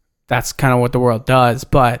that's kind of what the world does,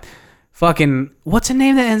 but fucking, what's a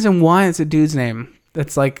name that ends in Y? It's a dude's name.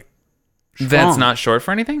 That's like strong. That's not short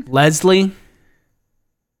for anything? Leslie.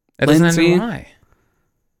 That doesn't end Lindsay. in Y.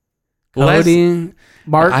 Cody.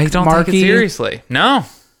 I don't take it seriously. No.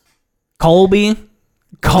 Colby.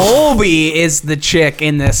 Colby is the chick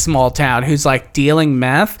in this small town who's like dealing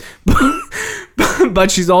meth,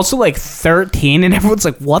 but she's also like 13, and everyone's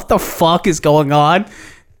like, what the fuck is going on?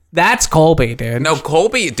 That's Colby, dude. No,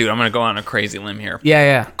 Colby, dude, I'm going to go on a crazy limb here.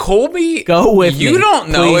 Yeah. Colby, Go with me, you don't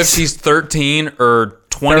know please. if she's 13 or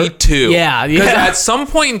 22. Yeah. Because at some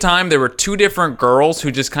point in time, there were two different girls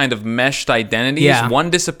who just kind of meshed identities. Yeah. One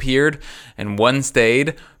disappeared and one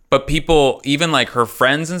stayed. But people, even like her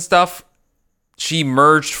friends and stuff, she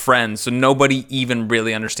merged friends, so nobody even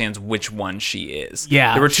really understands which one she is.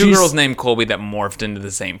 Yeah, there were two girls named Colby that morphed into the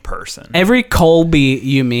same person. Every Colby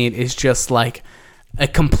you meet is just like a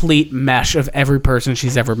complete mesh of every person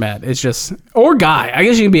she's ever met. It's just, or guy. I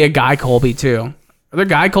guess you can be a guy Colby too. Are there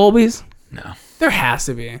guy Colbys? No. There has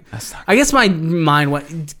to be. That's not I guess my mind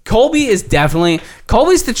went. Colby's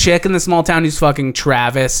the chick in the small town who's fucking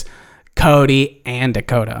Travis, Cody, and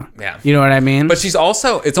Dakota. Yeah. You know what I mean? But she's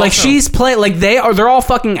also, it's like also, she's playing, like they're all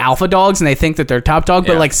fucking alpha dogs and they think that they're top dog,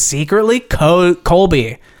 but Yeah. like secretly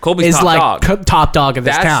Colby's Colby's is top like dog. top dog of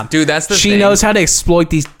this town. Dude, that's the She thing. knows how to exploit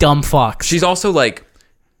these dumb fucks. she's also like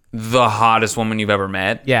the hottest woman you've ever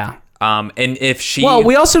met. Yeah. And if she, Well,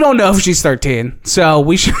 we also don't know if she's 13, so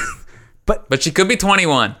we should. but she could be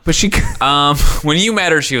 21. But she. When you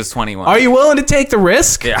met her, she was 21. Are you willing to take the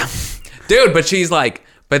risk? Yeah. Dude, but she's like,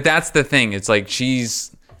 but that's the thing. It's like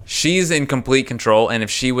she's in complete control. And if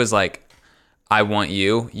she was like, I want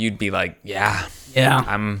you, you'd be like, yeah.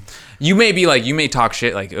 Yeah. You may be like, you may talk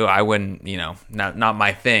shit like, oh, I wouldn't, not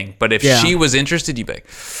my thing. But if she was interested, you'd be like,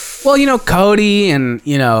 Well, Cody and,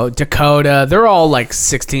 Dakota, they're all like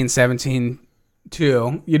 16, 17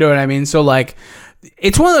 too. You know what I mean? So like,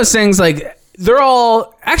 it's one of those things like they're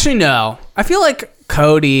all, actually no. I feel like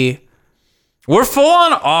Cody. we're full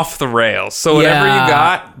on off the rails. So whatever Yeah. you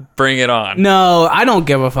got, bring it on. No, I don't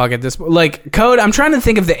give a fuck at this point. Like, Cody, I'm trying to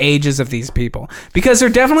think of the ages of these people. Because they're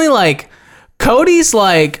definitely like, Cody's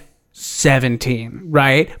like 17,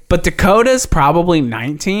 right? But Dakota's probably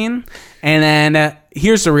 19. And then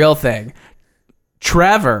here's the real thing.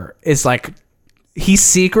 Trevor is like, he's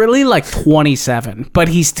secretly like 27. But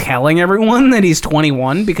he's telling everyone that he's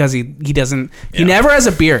 21 because he never has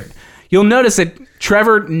a beard. You'll notice that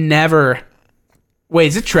Trevor never... Wait,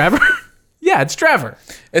 is it Trevor? Yeah, it's Trevor.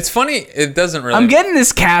 It's funny. It doesn't really... I'm getting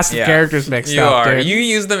this cast of characters mixed you up, are. dude. You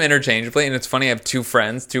use them interchangeably, and it's funny. I have two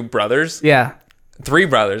brothers. Yeah. 3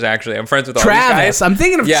 brothers, actually. I'm friends with all Travis. these guys. I'm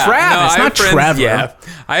thinking of Travis, I have not friends, Trevor. Yeah.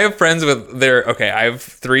 I have friends with I have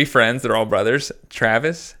 3 friends that are all brothers.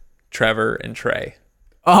 Travis, Trevor, and Trey.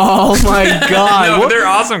 Oh my god. No, they're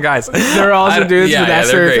awesome guys. They're awesome dudes. Yeah, but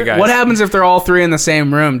that's they're their- great guys. What happens if they're all 3 in the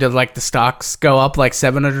same room? Did like the stocks go up like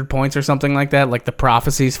 700 points or something like that? Like the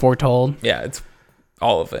prophecies foretold? Yeah, it's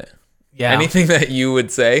all of it. Yeah. Anything that you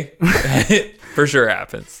would say, for sure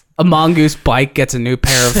happens. A mongoose bike gets a new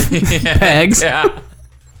pair of pegs. Yeah.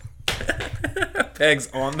 Pegs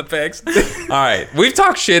on the pegs. All right. We've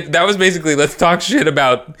talked shit. That was basically we're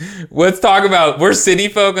city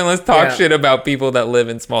folk and let's talk shit about people that live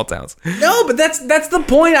in small towns. No, but that's the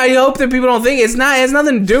point. I hope that people don't think it has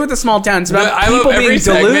nothing to do with the small town. It's about people being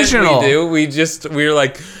delusional. We're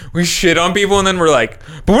like, we shit on people and then we're like,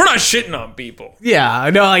 but we're not shitting on people. Yeah,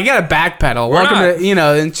 no, you gotta backpedal. Welcome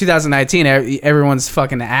to, in 2019, everyone's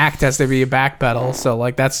fucking act has to be a backpedal. So,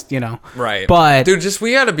 like, that's, Right. But, dude,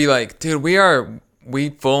 we gotta be like, dude, we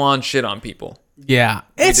full on shit on people. Yeah,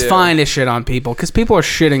 it's do. fine to shit on people because people are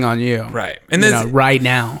shitting on you. Right. And then right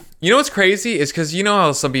now. You know what's crazy is because you know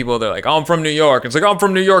how some people, they're like, oh, I'm from New York. It's like, oh, I'm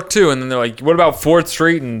from New York too. And then they're like, what about 4th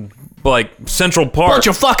Street and like Central Park? Bunch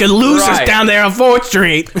of fucking losers down there on 4th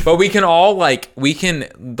Street. But we can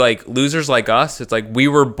losers like us. It's like we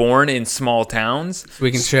were born in small towns.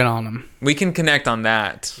 We can shit on them. We can connect on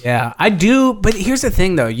that. Yeah, I do. But here's the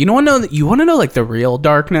thing though. You want to know like the real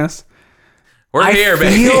darkness? We're here,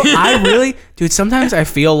 baby. I really, dude, sometimes I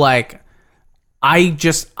feel like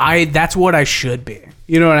that's what I should be.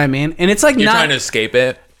 You know what I mean? And it's like You're trying to escape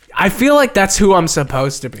it. I feel like that's who I'm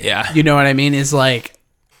supposed to be. Yeah. You know what I mean? Is like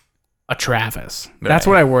a Travis. That's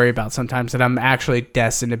what I worry about sometimes, that I'm actually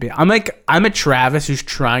destined to be. I'm a Travis who's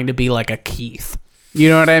trying to be like a Keith. You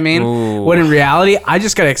know what I mean? Ooh. When in reality, I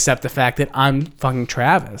just got to accept the fact that I'm fucking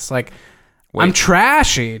Travis. Like, I'm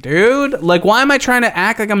trashy, dude. Like, why am I trying to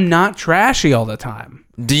act like I'm not trashy all the time?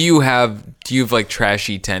 Do you have like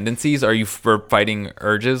trashy tendencies? Are you for fighting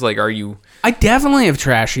urges? Like, are you? I definitely have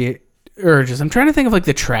trashy urges. I'm trying to think of like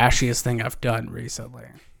the trashiest thing I've done recently.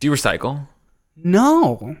 Do you recycle?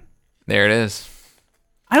 No. There it is.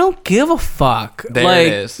 I don't give a fuck. There like,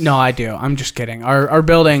 it is. No, I do. I'm just kidding. Our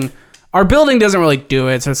building doesn't really do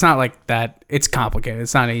it, so it's not like that. It's complicated.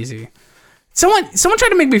 It's not easy. Someone tried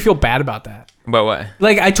to make me feel bad about that. But what?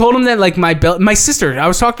 Like, I told him that like my sister, I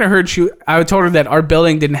was talking to her and I told her that our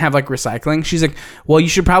building didn't have like recycling. She's like, well, you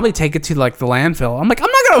should probably take it to like the landfill. I'm like,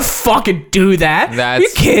 I'm not gonna fucking do that. Are you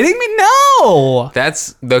kidding me? No.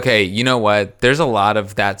 That's okay. You know what? There's a lot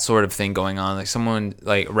of that sort of thing going on. Like someone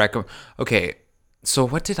like okay, so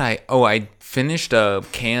what did I finished a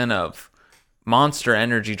can of Monster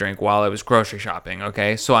energy drink while I was grocery shopping.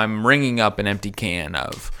 Okay, so I'm ringing up an empty can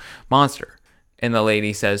of Monster. And the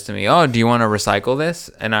lady says to me, oh, do you want to recycle this?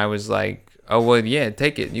 And I was like, oh, well, yeah,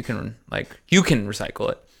 take it. You can recycle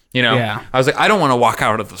it. You know? Yeah. I was like, I don't want to walk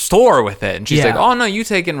out of the store with it. And she's like, oh, no, you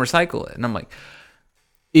take it and recycle it. And I'm like,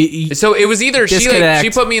 so it was either she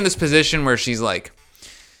put me in this position where she's like,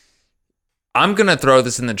 I'm going to throw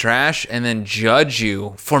this in the trash and then judge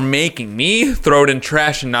you for making me throw it in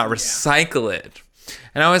trash and not recycle it.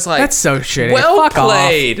 And I was like, that's so shitty. Well Fuck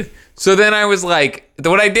played. Off. So then I was like,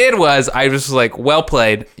 what I did was I was like, well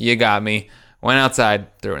played. You got me. Went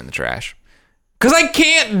outside, threw it in the trash. Because I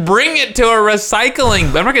can't bring it to a recycling.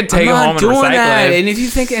 I'm not going to take it home and recycle it. And if you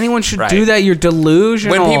think anyone should do that, you're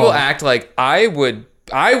delusional. When people act like I would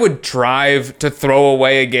drive to throw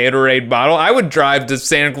away a Gatorade bottle. I would drive to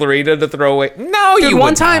Santa Clarita to throw away. No, dude,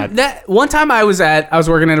 one time I was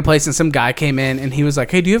working at a place and some guy came in and he was like,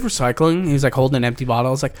 hey, do you have recycling? He was like holding an empty bottle.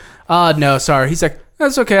 I was like, no, sorry. He's like,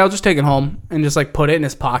 that's okay. I'll just take it home and just like put it in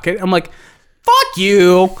his pocket. I'm like, fuck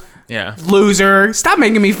you. Yeah. Loser. Stop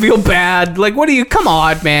making me feel bad. Like, come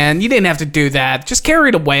on, man. You didn't have to do that. Just carry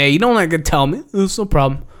it away. You don't like to tell me. It's no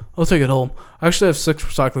problem. I'll take it home. I actually have 6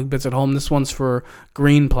 recycling bits at home. This one's for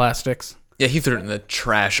green plastics. Yeah, he threw it in the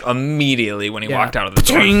trash immediately when he walked out of the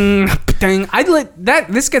door.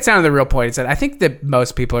 This gets down to the real point. Is that I think that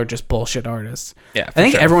most people are just bullshit artists. Yeah, I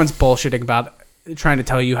think everyone's bullshitting about trying to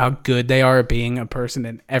tell you how good they are at being a person,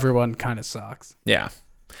 and everyone kind of sucks. Yeah,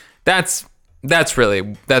 that's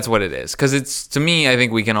what it is. Because it's, to me, I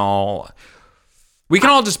think we can all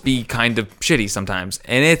just be kind of shitty sometimes,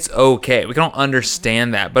 and it's okay. We can all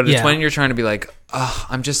understand that, but it's when you're trying to be like, oh,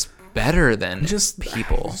 I'm just better than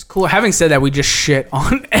people. It's cool. Having said that, we just shit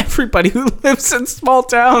on everybody who lives in small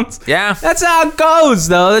towns. Yeah. That's how it goes,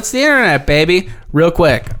 though. That's the internet, baby. Real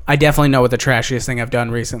quick, I definitely know what the trashiest thing I've done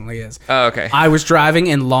recently is. Oh, okay. I was driving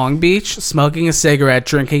in Long Beach, smoking a cigarette,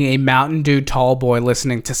 drinking a Mountain Dew Tall Boy,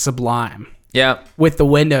 listening to Sublime. Yeah. With the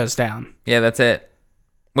windows down. Yeah, that's it.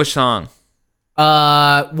 Which song?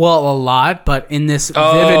 Well, a lot, but in this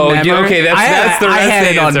vivid memory, okay, that's I had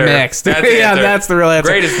it on mixed. That's the real answer.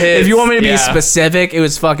 Greatest hits. If you want me to be specific, it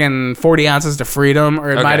was fucking 40 Ounces to Freedom, or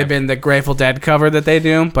it might have been the Grateful Dead cover that they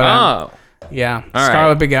do. But yeah,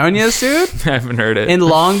 Scarlet Begonias, dude. I haven't heard it. In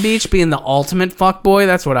Long Beach, being the ultimate fuckboy,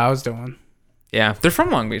 that's what I was doing. Yeah, they're from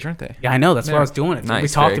Long Beach, aren't they? Yeah, I know. That's what I was doing. Nice, we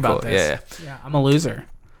talked about cool. this. Yeah, I'm a loser.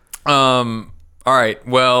 All right.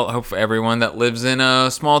 Well, I hope for everyone that lives in a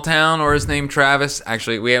small town or is named Travis.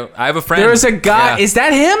 Actually, I have a friend. There's a guy. Yeah. Is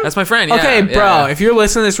that him? That's my friend. Yeah. Okay, bro. If you're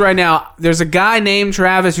listening to this right now, there's a guy named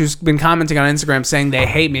Travis who's been commenting on Instagram saying they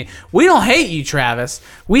hate me. We don't hate you, Travis.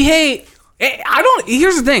 We hate.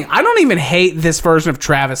 Here's the thing. I don't even hate this version of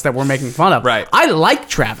Travis that we're making fun of. Right. I like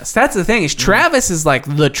Travis. That's the thing. Travis is like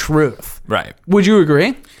the truth. Right. Would you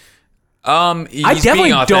agree? I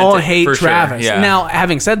definitely don't hate Travis. Sure. Yeah. Now,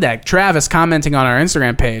 having said that, Travis commenting on our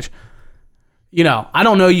Instagram page, I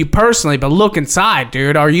don't know you personally, but look inside,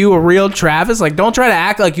 dude. Are you a real Travis? Like, don't try to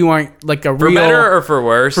act like you aren't like a real. For better or for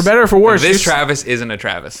worse. For better or for worse. This Travis isn't a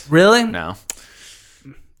Travis. Really? No.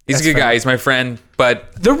 He's a good guy. He's my friend,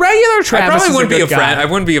 but the regular Travis. I probably wouldn't be a friend.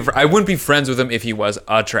 I wouldn't be friends with him if he was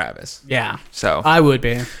a Travis. Yeah. So I would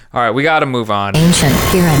be. All right, we got to move on. Ancient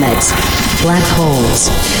pyramids, black holes.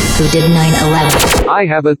 Who did 9/11? I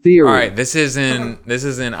have a theory. All right, this is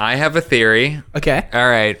in I have a theory. Okay. All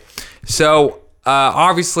right. So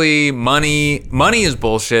obviously, money is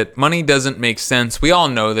bullshit. Money doesn't make sense. We all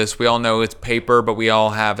know this. We all know it's paper, but we all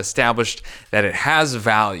have established that it has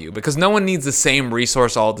value because no one needs the same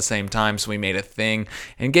resource all at the same time. So we made a thing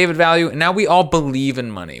and gave it value. And now we all believe in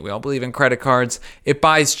money. We all believe in credit cards. It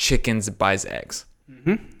buys chickens. It buys eggs.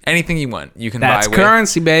 Mm-hmm. Anything you want, you can That's buy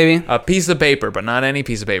currency, baby. a piece of paper, but not any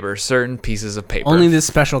piece of paper. Certain pieces of paper. Only this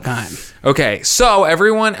special kind. Okay, so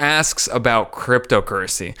everyone asks about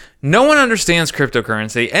cryptocurrency. No one understands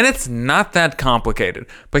cryptocurrency, and it's not that complicated.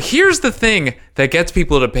 But here's the thing that gets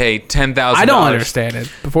people to pay $10,000. I don't understand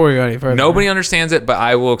it. Before we go any further, Nobody understands it, but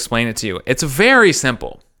I will explain it to you. It's very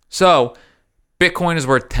simple. So, Bitcoin is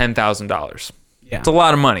worth $10,000. Yeah. It's a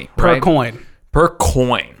lot of money, per right? coin. Per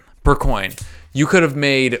coin. You could have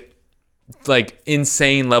made like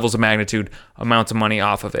insane levels of magnitude amounts of money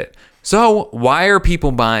off of it. So why are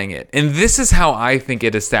people buying it? And this is how I think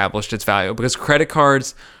it established its value, because credit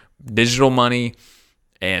cards, digital money,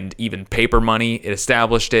 and even paper money, it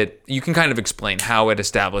established it. You can kind of explain how it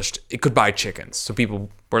established it could buy chickens. So people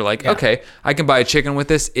were like, okay, I can buy a chicken with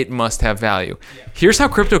this. It must have value. Yeah. Here's how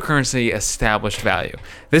cryptocurrency established value.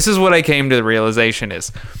 This is what I came to the realization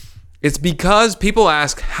is. It's because people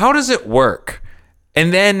ask, how does it work?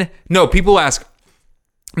 And then, no, people ask,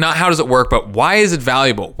 not how does it work, but why is it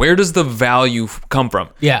valuable? Where does the value come from?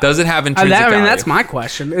 Yeah. Does it have intrinsic value? That's my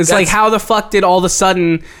question. It's like, how the fuck did all of a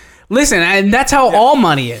sudden... Listen, and that's how all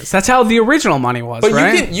money is. That's how the original money was, but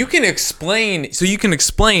right? you can explain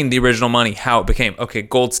the original money, how it became. Okay,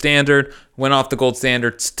 gold standard, went off the gold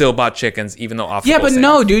standard, still bought chickens, even though off the gold standard.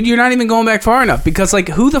 No, dude, you're not even going back far enough, because like,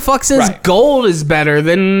 who the fuck says gold is better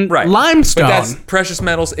than limestone? But that's precious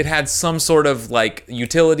metals. It had some sort of like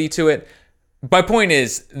utility to it. My point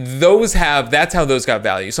is, that's how those got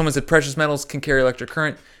value. Someone said precious metals can carry electric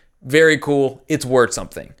current. Very cool. It's worth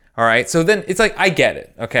something. All right. So then it's like, I get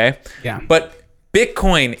it. Okay. Yeah. But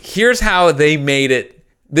Bitcoin, here's how they made it.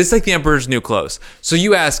 This is like the emperor's new clothes. So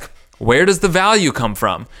you ask, where does the value come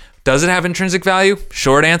from? Does it have intrinsic value?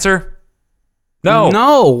 Short answer.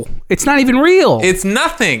 No, it's not even real. It's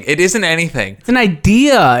nothing. It isn't anything. It's an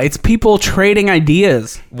idea. It's people trading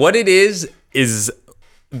ideas. What it is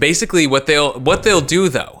basically what they'll do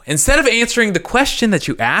though. Instead of answering the question that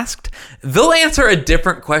you asked, they'll answer a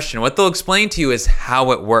different question. What they'll explain to you is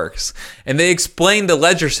how it works. And they explain the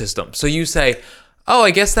ledger system. So you say, oh,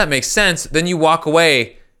 I guess that makes sense. Then you walk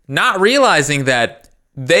away not realizing that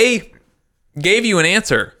they gave you an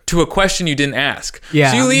answer to a question you didn't ask.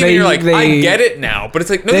 Yeah, so you leave and you're like, I get it now. But it's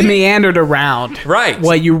like, no, they meandered around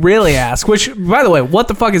what you really asked. Which, by the way, what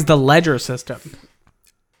the fuck is the ledger system?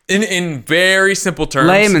 In very simple terms,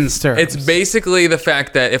 layman's terms, it's basically the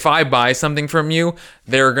fact that if I buy something from you,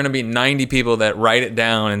 there are going to be 90 people that write it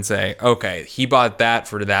down and say, okay, he bought that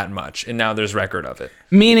for that much, and now there's record of it.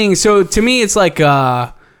 Meaning, so to me, it's like,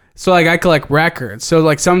 I collect records. So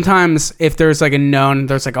like sometimes if there's like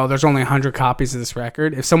there's like, oh, there's only 100 copies of this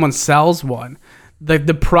record. If someone sells one,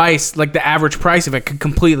 the price, like the average price of it could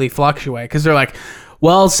completely fluctuate, because they're like,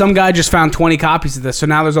 well, some guy just found 20 copies of this, so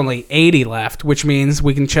now there's only 80 left, which means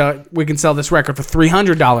we can sell this record for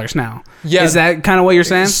 $300 now. Yeah, is that kind of what you're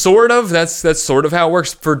saying? Sort of. That's sort of how it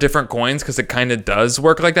works for different coins, because it kind of does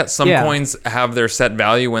work like that. Some coins have their set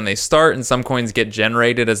value when they start, and some coins get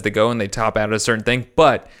generated as they go, and they top out at a certain thing.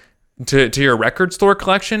 But to your record store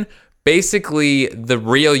collection, basically the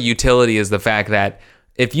real utility is the fact that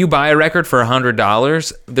if you buy a record for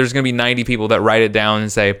 $100, there's going to be 90 people that write it down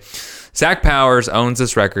and say, Zach Powers owns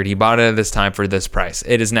this record. He bought it at this time for this price.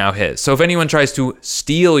 It is now his. So if anyone tries to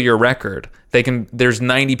steal your record, there's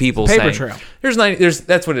 90 people saying. Paper trail.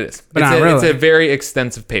 That's what it is. But it's a very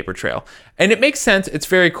extensive paper trail. And it makes sense. It's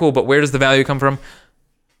very cool. But where does the value come from?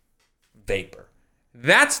 Vapor.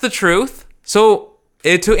 That's the truth. So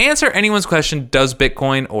to answer anyone's question, does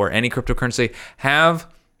Bitcoin or any cryptocurrency have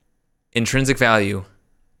intrinsic value?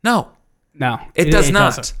 No. It does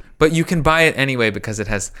not. Doesn't. But you can buy it anyway because it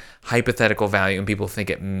has hypothetical value and people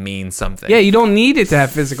think it means something. Yeah, you don't need it to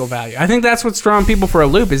have physical value. I think that's what's throwing people for a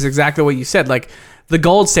loop, is exactly what you said. Like the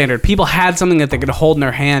gold standard, people had something that they could hold in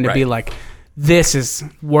their hand and be like, this is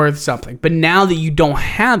worth something. But now that you don't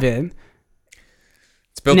have it,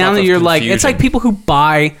 it's built now off that of you're confusion. like, it's like people who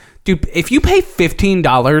buy, dude, if you pay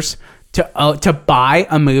 $15 to buy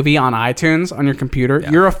a movie on iTunes on your computer,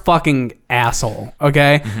 you're a fucking asshole,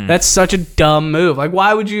 okay? Mm-hmm. That's such a dumb move. Like,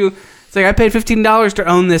 why would you... It's like, I paid $15 to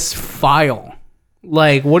own this file.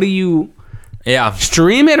 Like, what do you... Yeah.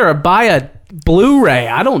 Stream it or buy a Blu-ray?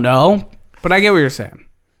 I don't know. But I get what you're saying.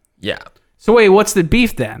 Yeah. So wait, what's the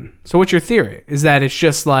beef then? So what's your theory? Is that it's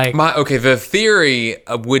just like... The theory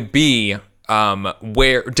would be...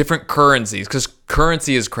 where different currencies, because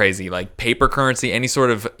currency is crazy, like paper currency, any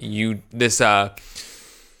sort of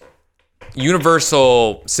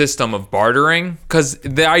universal system of bartering, because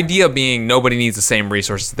the idea being nobody needs the same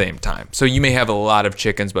resources at the same time. So you may have a lot of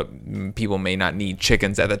chickens, but people may not need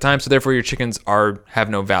chickens at that time, so therefore your chickens have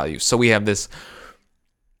no value. So we have this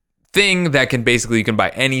thing that can basically, you can buy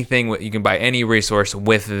anything, you can buy any resource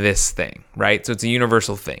with this thing, right? So it's a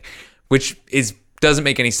universal thing, which doesn't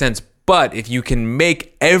make any sense. But if you can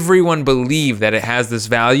make everyone believe that it has this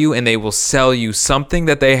value and they will sell you something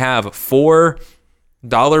that they have for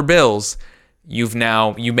dollar bills, you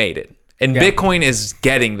made it. And Bitcoin is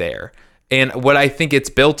getting there. And what I think it's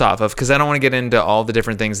built off of, because I don't want to get into all the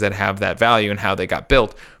different things that have that value and how they got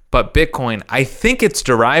built, but Bitcoin, I think it's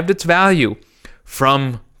derived its value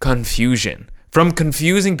from confusion, from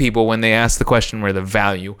confusing people when they ask the question where the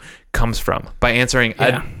value comes from by answering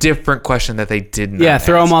a different question that they did not ask.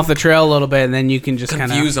 Throw them off the trail a little bit, and then you can just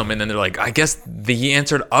confuse them, and then they're like, I guess he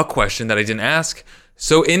answered a question that I didn't ask.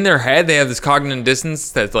 So in their head, they have this cognitive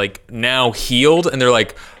dissonance that's like now healed, and they're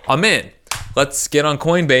like, I'm in. Let's get on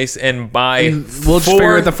Coinbase and buy we'll just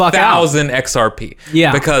figure it the fuck out. 4,000 XRP.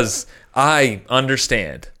 Yeah. Because I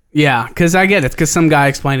understand. Yeah, because I get it. Because some guy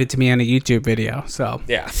explained it to me in a YouTube video. So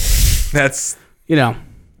yeah, that's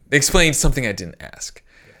explained something I didn't ask.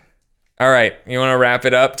 All right, you want to wrap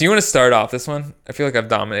it up? Do you want to start off this one? I feel like I've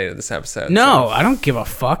dominated this episode. No, I don't give a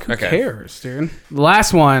fuck. Who cares, dude? The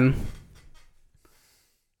last one,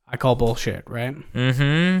 I call bullshit, right?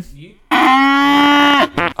 Mm-hmm.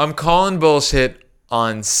 I'm calling bullshit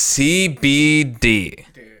on CBD.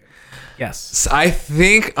 Dude. Yes. I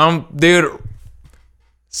think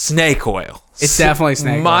snake oil. It's definitely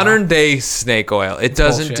snake oil. Modern day snake oil. It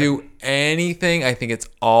doesn't do anything. I think it's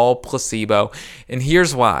all placebo. And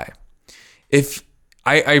here's why.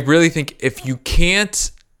 I really think if you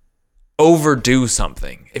can't overdo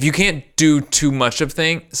something, if you can't do too much of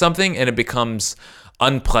something and it becomes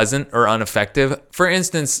unpleasant or ineffective, for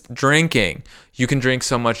instance, drinking, you can drink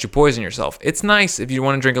so much you poison yourself. It's nice if you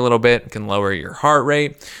want to drink a little bit. It can lower your heart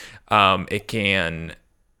rate. They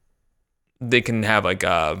can have like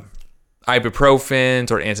ibuprofen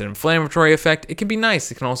or anti-inflammatory effect. It can be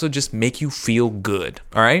nice. It can also just make you feel good.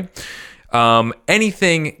 All right.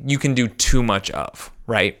 Anything you can do too much of,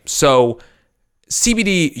 right? So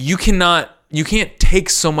CBD, you can't take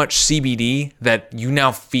so much CBD that you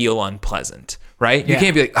now feel unpleasant, right? Yeah. You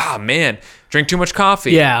can't be like, oh man, drink too much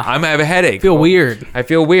coffee. Yeah. I have a headache. I feel weird. I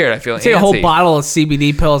feel antsy. Take a whole bottle of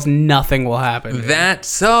CBD pills, nothing will happen. In that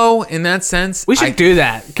sense, we should do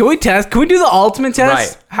that. Can we test? Can we do the ultimate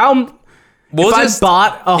test? Right. If I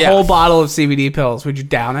bought a whole bottle of CBD pills, would you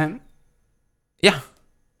down it? Yeah.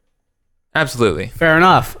 Absolutely. Fair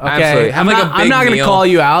enough. Okay. Absolutely. I'm not going to call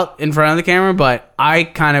you out in front of the camera, but I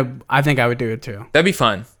think I would do it too. That'd be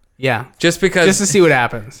fun. Yeah. Just to see what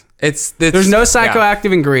happens. There's no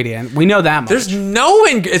psychoactive ingredient. We know that much. There's no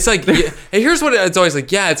it's like here's what it's always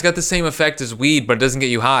like, it's got the same effect as weed, but it doesn't get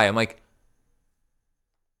you high. I'm like,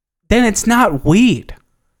 then it's not weed.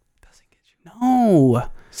 It doesn't get you. No.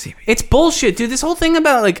 CBD. It's bullshit, dude. This whole thing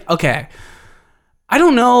about I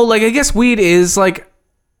don't know, I guess weed is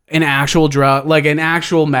an actual drug, an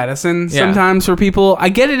actual medicine sometimes for people. I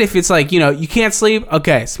get it if it's you can't sleep.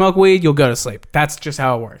 Okay, smoke weed, you'll go to sleep. That's just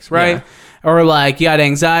how it works, right? Yeah. Or you got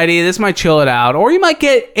anxiety, this might chill it out. Or you might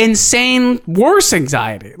get insane, worse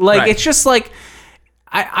anxiety. It's just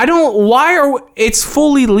I don't, it's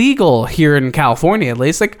fully legal here in California at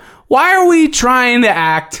least. Why are we trying to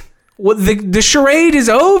act, the charade is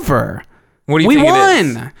over. What do you think it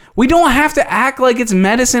is? We don't have to act like it's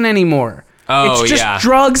medicine anymore. Oh, it's just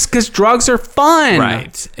drugs because drugs are fun.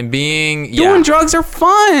 Right. And doing drugs are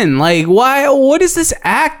fun. Why? What is this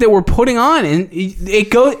act that we're putting on? And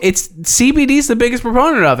it's CBD's the biggest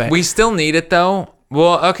proponent of it. We still need it though.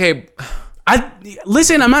 Well, okay.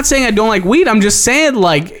 Listen, I'm not saying I don't like weed. I'm just saying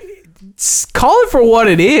call it for what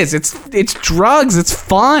it is. It's drugs. It's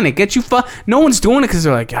fun. It gets you fun. No one's doing it because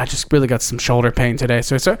they're I just really got some shoulder pain today.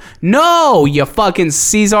 So no, you fucking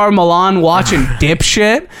Cesar Millan watching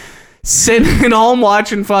dipshit. Sitting at home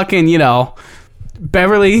watching fucking,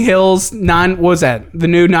 Beverly Hills what was that? The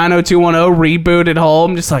new 90210 reboot at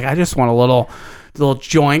home. Just I just want a little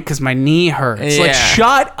joint because my knee hurts. Yeah.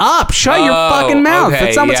 Shut up. Shut your fucking mouth. Okay,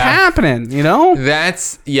 that's not what's happening,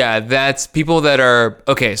 That's people that are,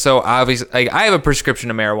 okay, so obviously, I have a prescription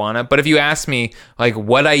of marijuana, but if you ask me,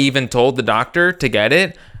 what I even told the doctor to get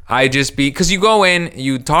it, because you go in,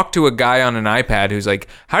 you talk to a guy on an iPad who's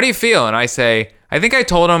how do you feel? And I say, I think I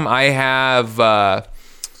told him I have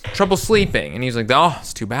trouble sleeping, and he's like, "Oh,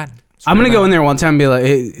 it's too bad." I'm gonna go in there one time and be like,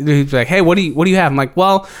 he's like, "Hey, what do you have?" I'm like,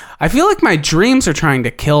 "Well, I feel like my dreams are trying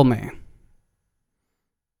to kill me."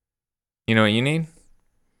 You know what you need?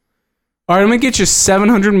 All right, I'm gonna get you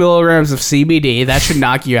 700 milligrams of CBD. That should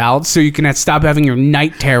knock you out, so you can stop having your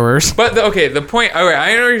night terrors. But the point. All right,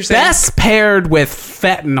 I know what you're saying. That's paired with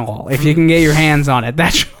fentanyl. If you can get your hands on it,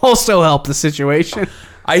 that should also help the situation.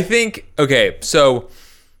 I think, okay, so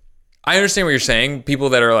I understand what you're saying. People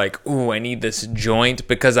that are like, ooh, I need this joint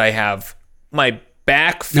because I have my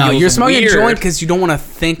back feels No, you're smoking weird. a joint because you don't want to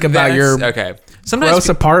think about your okay. Sometimes gross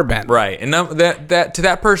apartment. Right. And that to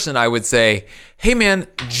that person, I would say, hey, man,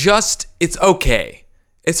 it's okay.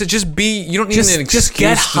 It's to just be, you don't need an excuse just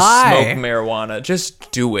get to high. smoke marijuana.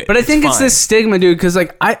 Just do it. But I think it's fine. this stigma, dude, because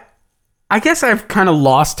like I guess I've kind of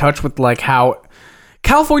lost touch with like how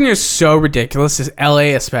California is so ridiculous, is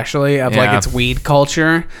LA especially, of like its weed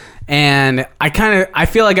culture. And I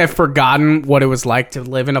feel like I've forgotten what it was like to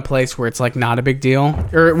live in a place where it's like not a big deal,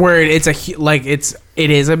 or where it is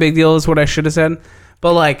a big deal is what I should have said.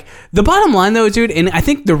 But like the bottom line though, dude, and I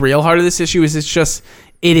think the real heart of this issue is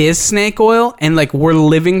it is snake oil, and like we're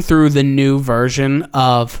living through the new version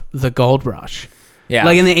of the gold rush. Yeah.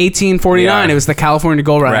 Like in the 1849, it was the California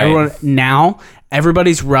gold rush. Right.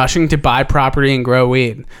 Everybody's rushing to buy property and grow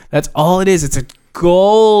weed. That's all it is. It's a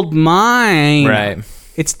gold mine. Right.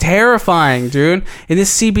 It's terrifying, dude. And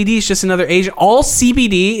this CBD is just another agent. All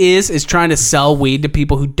CBD is trying to sell weed to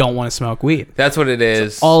people who don't want to smoke weed. That's what it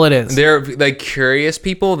is. That's all it is. They're like curious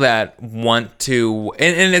people that want to,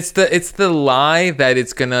 and it's the lie that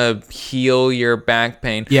it's gonna heal your back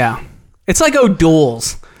pain. Yeah. It's like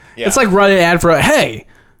O'Doul's. Yeah. It's like running an ad for, hey,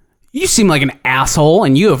 you seem like an asshole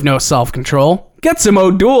and you have no self-control. Get some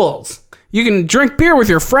O'Doul's. You can drink beer with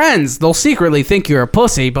your friends. They'll secretly think you're a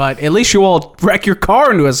pussy, but at least you won't wreck your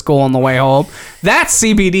car into a school on the way home. That's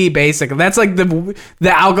CBD, basically. That's like the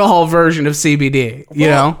alcohol version of CBD, you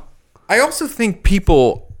know? I also think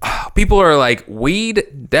people are like,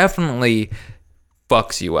 weed definitely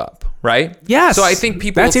fucks you up, right? Yes. So I think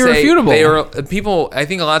people that's say irrefutable. I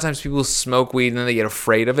think a lot of times people smoke weed and then they get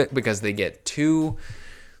afraid of it because they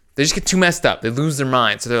just get too messed up. They lose their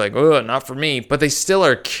mind. So they're like, oh, not for me. But they still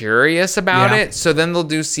are curious about it. So then they'll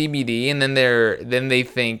do CBD and then they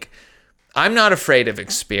think, I'm not afraid of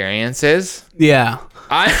experiences. Yeah.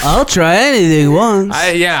 I'll try anything once.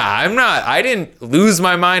 I didn't lose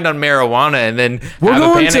my mind on marijuana and then we're have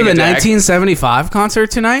going a panic to the attack. 1975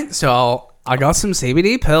 concert tonight, so I got some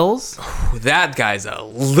CBD pills. That guy's a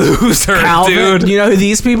loser, Calvin, dude. you know who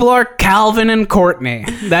these people are? Calvin and Courtney.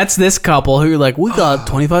 That's this couple who are like, we got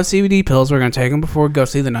 25 CBD pills. We're going to take them before we go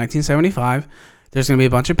see the 1975. There's going to be a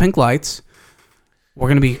bunch of pink lights. We're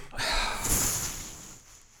going to be...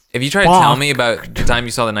 If you try to tell me about the time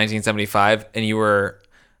you saw the 1975 and you were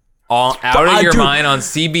all out of your mind on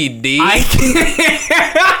CBD... I can't...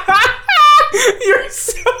 You're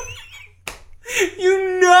so...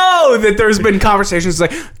 You know that there's been conversations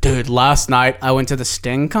like, dude, last night I went to the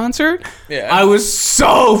Sting concert. Yeah. I was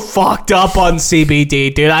so fucked up on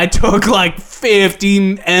CBD, dude. I took like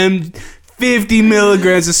 50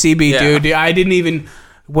 milligrams of CBD, dude. I didn't even...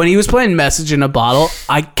 When he was playing Message in a Bottle,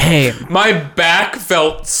 I came. My back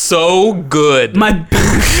felt so good. My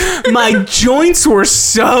joints were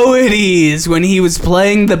so at ease when he was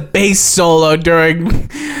playing the bass solo during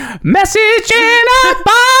Message in a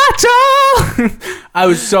Bottle. I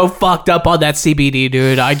was so fucked up on that CBD,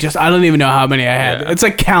 dude. I don't even know how many I had. Yeah. It's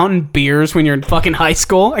like counting beers when you're in fucking high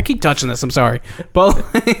school. I keep touching this, I'm sorry. But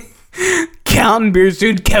counting beers,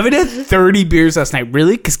 dude. Kevin had 30 beers last night.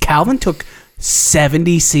 Really? Because Calvin took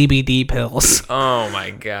 70 CBD pills. Oh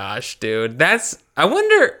my gosh, dude. I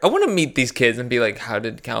want to meet these kids and be like, how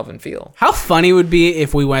did Calvin feel? How funny would it be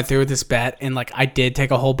if we went through with this bet and like I did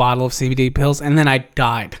take a whole bottle of CBD pills and then I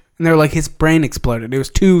died. And they're like, his brain exploded. It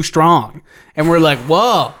was too strong. And we're like,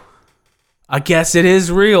 whoa, I guess it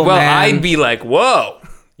is real, man. Well, I'd be like, whoa.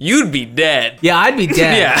 You'd be dead. Yeah, I'd be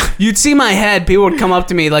dead. Yeah. You'd see my head. People would come up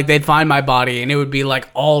to me, like, they'd find my body, and it would be, like,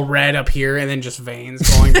 all red up here, and then just veins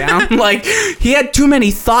going down. Like, he had too many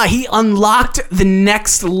thoughts. He unlocked the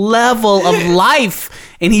next level of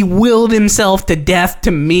life, and he willed himself to death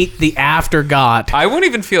to meet the after God. I wouldn't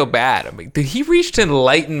even feel bad. I mean, he reached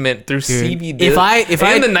enlightenment through CBD. If I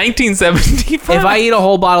in the 1975. If I eat a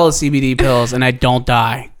whole bottle of CBD pills and I don't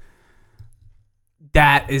die,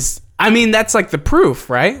 that is... I mean, that's like the proof,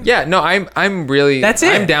 right? Yeah, no, I'm really... That's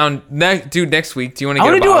it. I'm down. Dude, next week, do you want to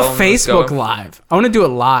get a bottle? I want to do a Facebook Live. I want to do it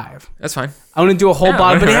live. That's fine. I want to do a whole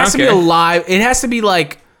bottle, but it has to be a live... It has to be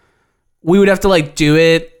like... We would have to like do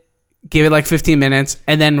it, give it like 15 minutes,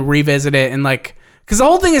 and then revisit it and like... Because the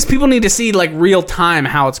whole thing is people need to see like real time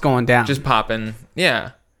how it's going down. Just popping.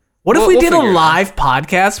 Yeah. What if we did a live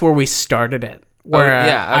podcast where we started it? Where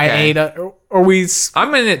I ate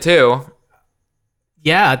I'm in it too.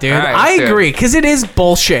 Yeah, dude. Right, I agree, because it is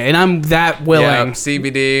bullshit, and I'm that willing. Yeah,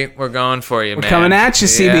 CBD, we're going for you, man. We're coming at you,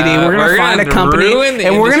 CBD. Yeah, we're going to find a company,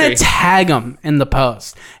 and we're going to tag them in the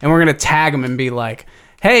post. And we're going to tag them and be like,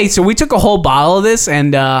 hey, so we took a whole bottle of this,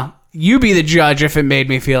 and You be the judge if it made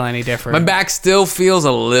me feel any different. My back still feels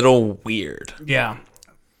a little weird. Yeah.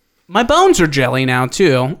 My bones are jelly now,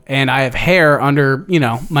 too, and I have hair under,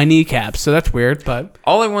 my kneecaps, so that's weird, but...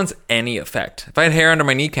 All I want's any effect. If I had hair under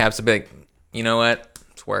my kneecaps, I'd be like, you know what?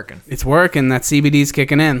 It's working. It's working. That CBD's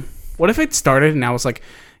kicking in. What if it started and I was like,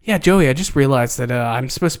 yeah, Joey, I just realized that I'm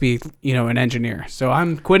supposed to be, an engineer. So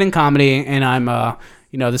I'm quitting comedy, and I'm,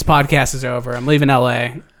 this podcast is over. I'm leaving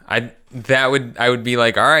LA. I would be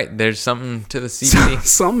like, all right, there's something to the CBD.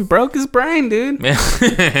 Something broke his brain, dude.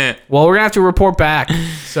 Well, we're gonna have to report back.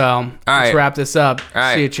 So let's wrap this up. All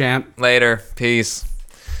right. See you, champ. Later. Peace.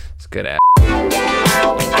 It's good.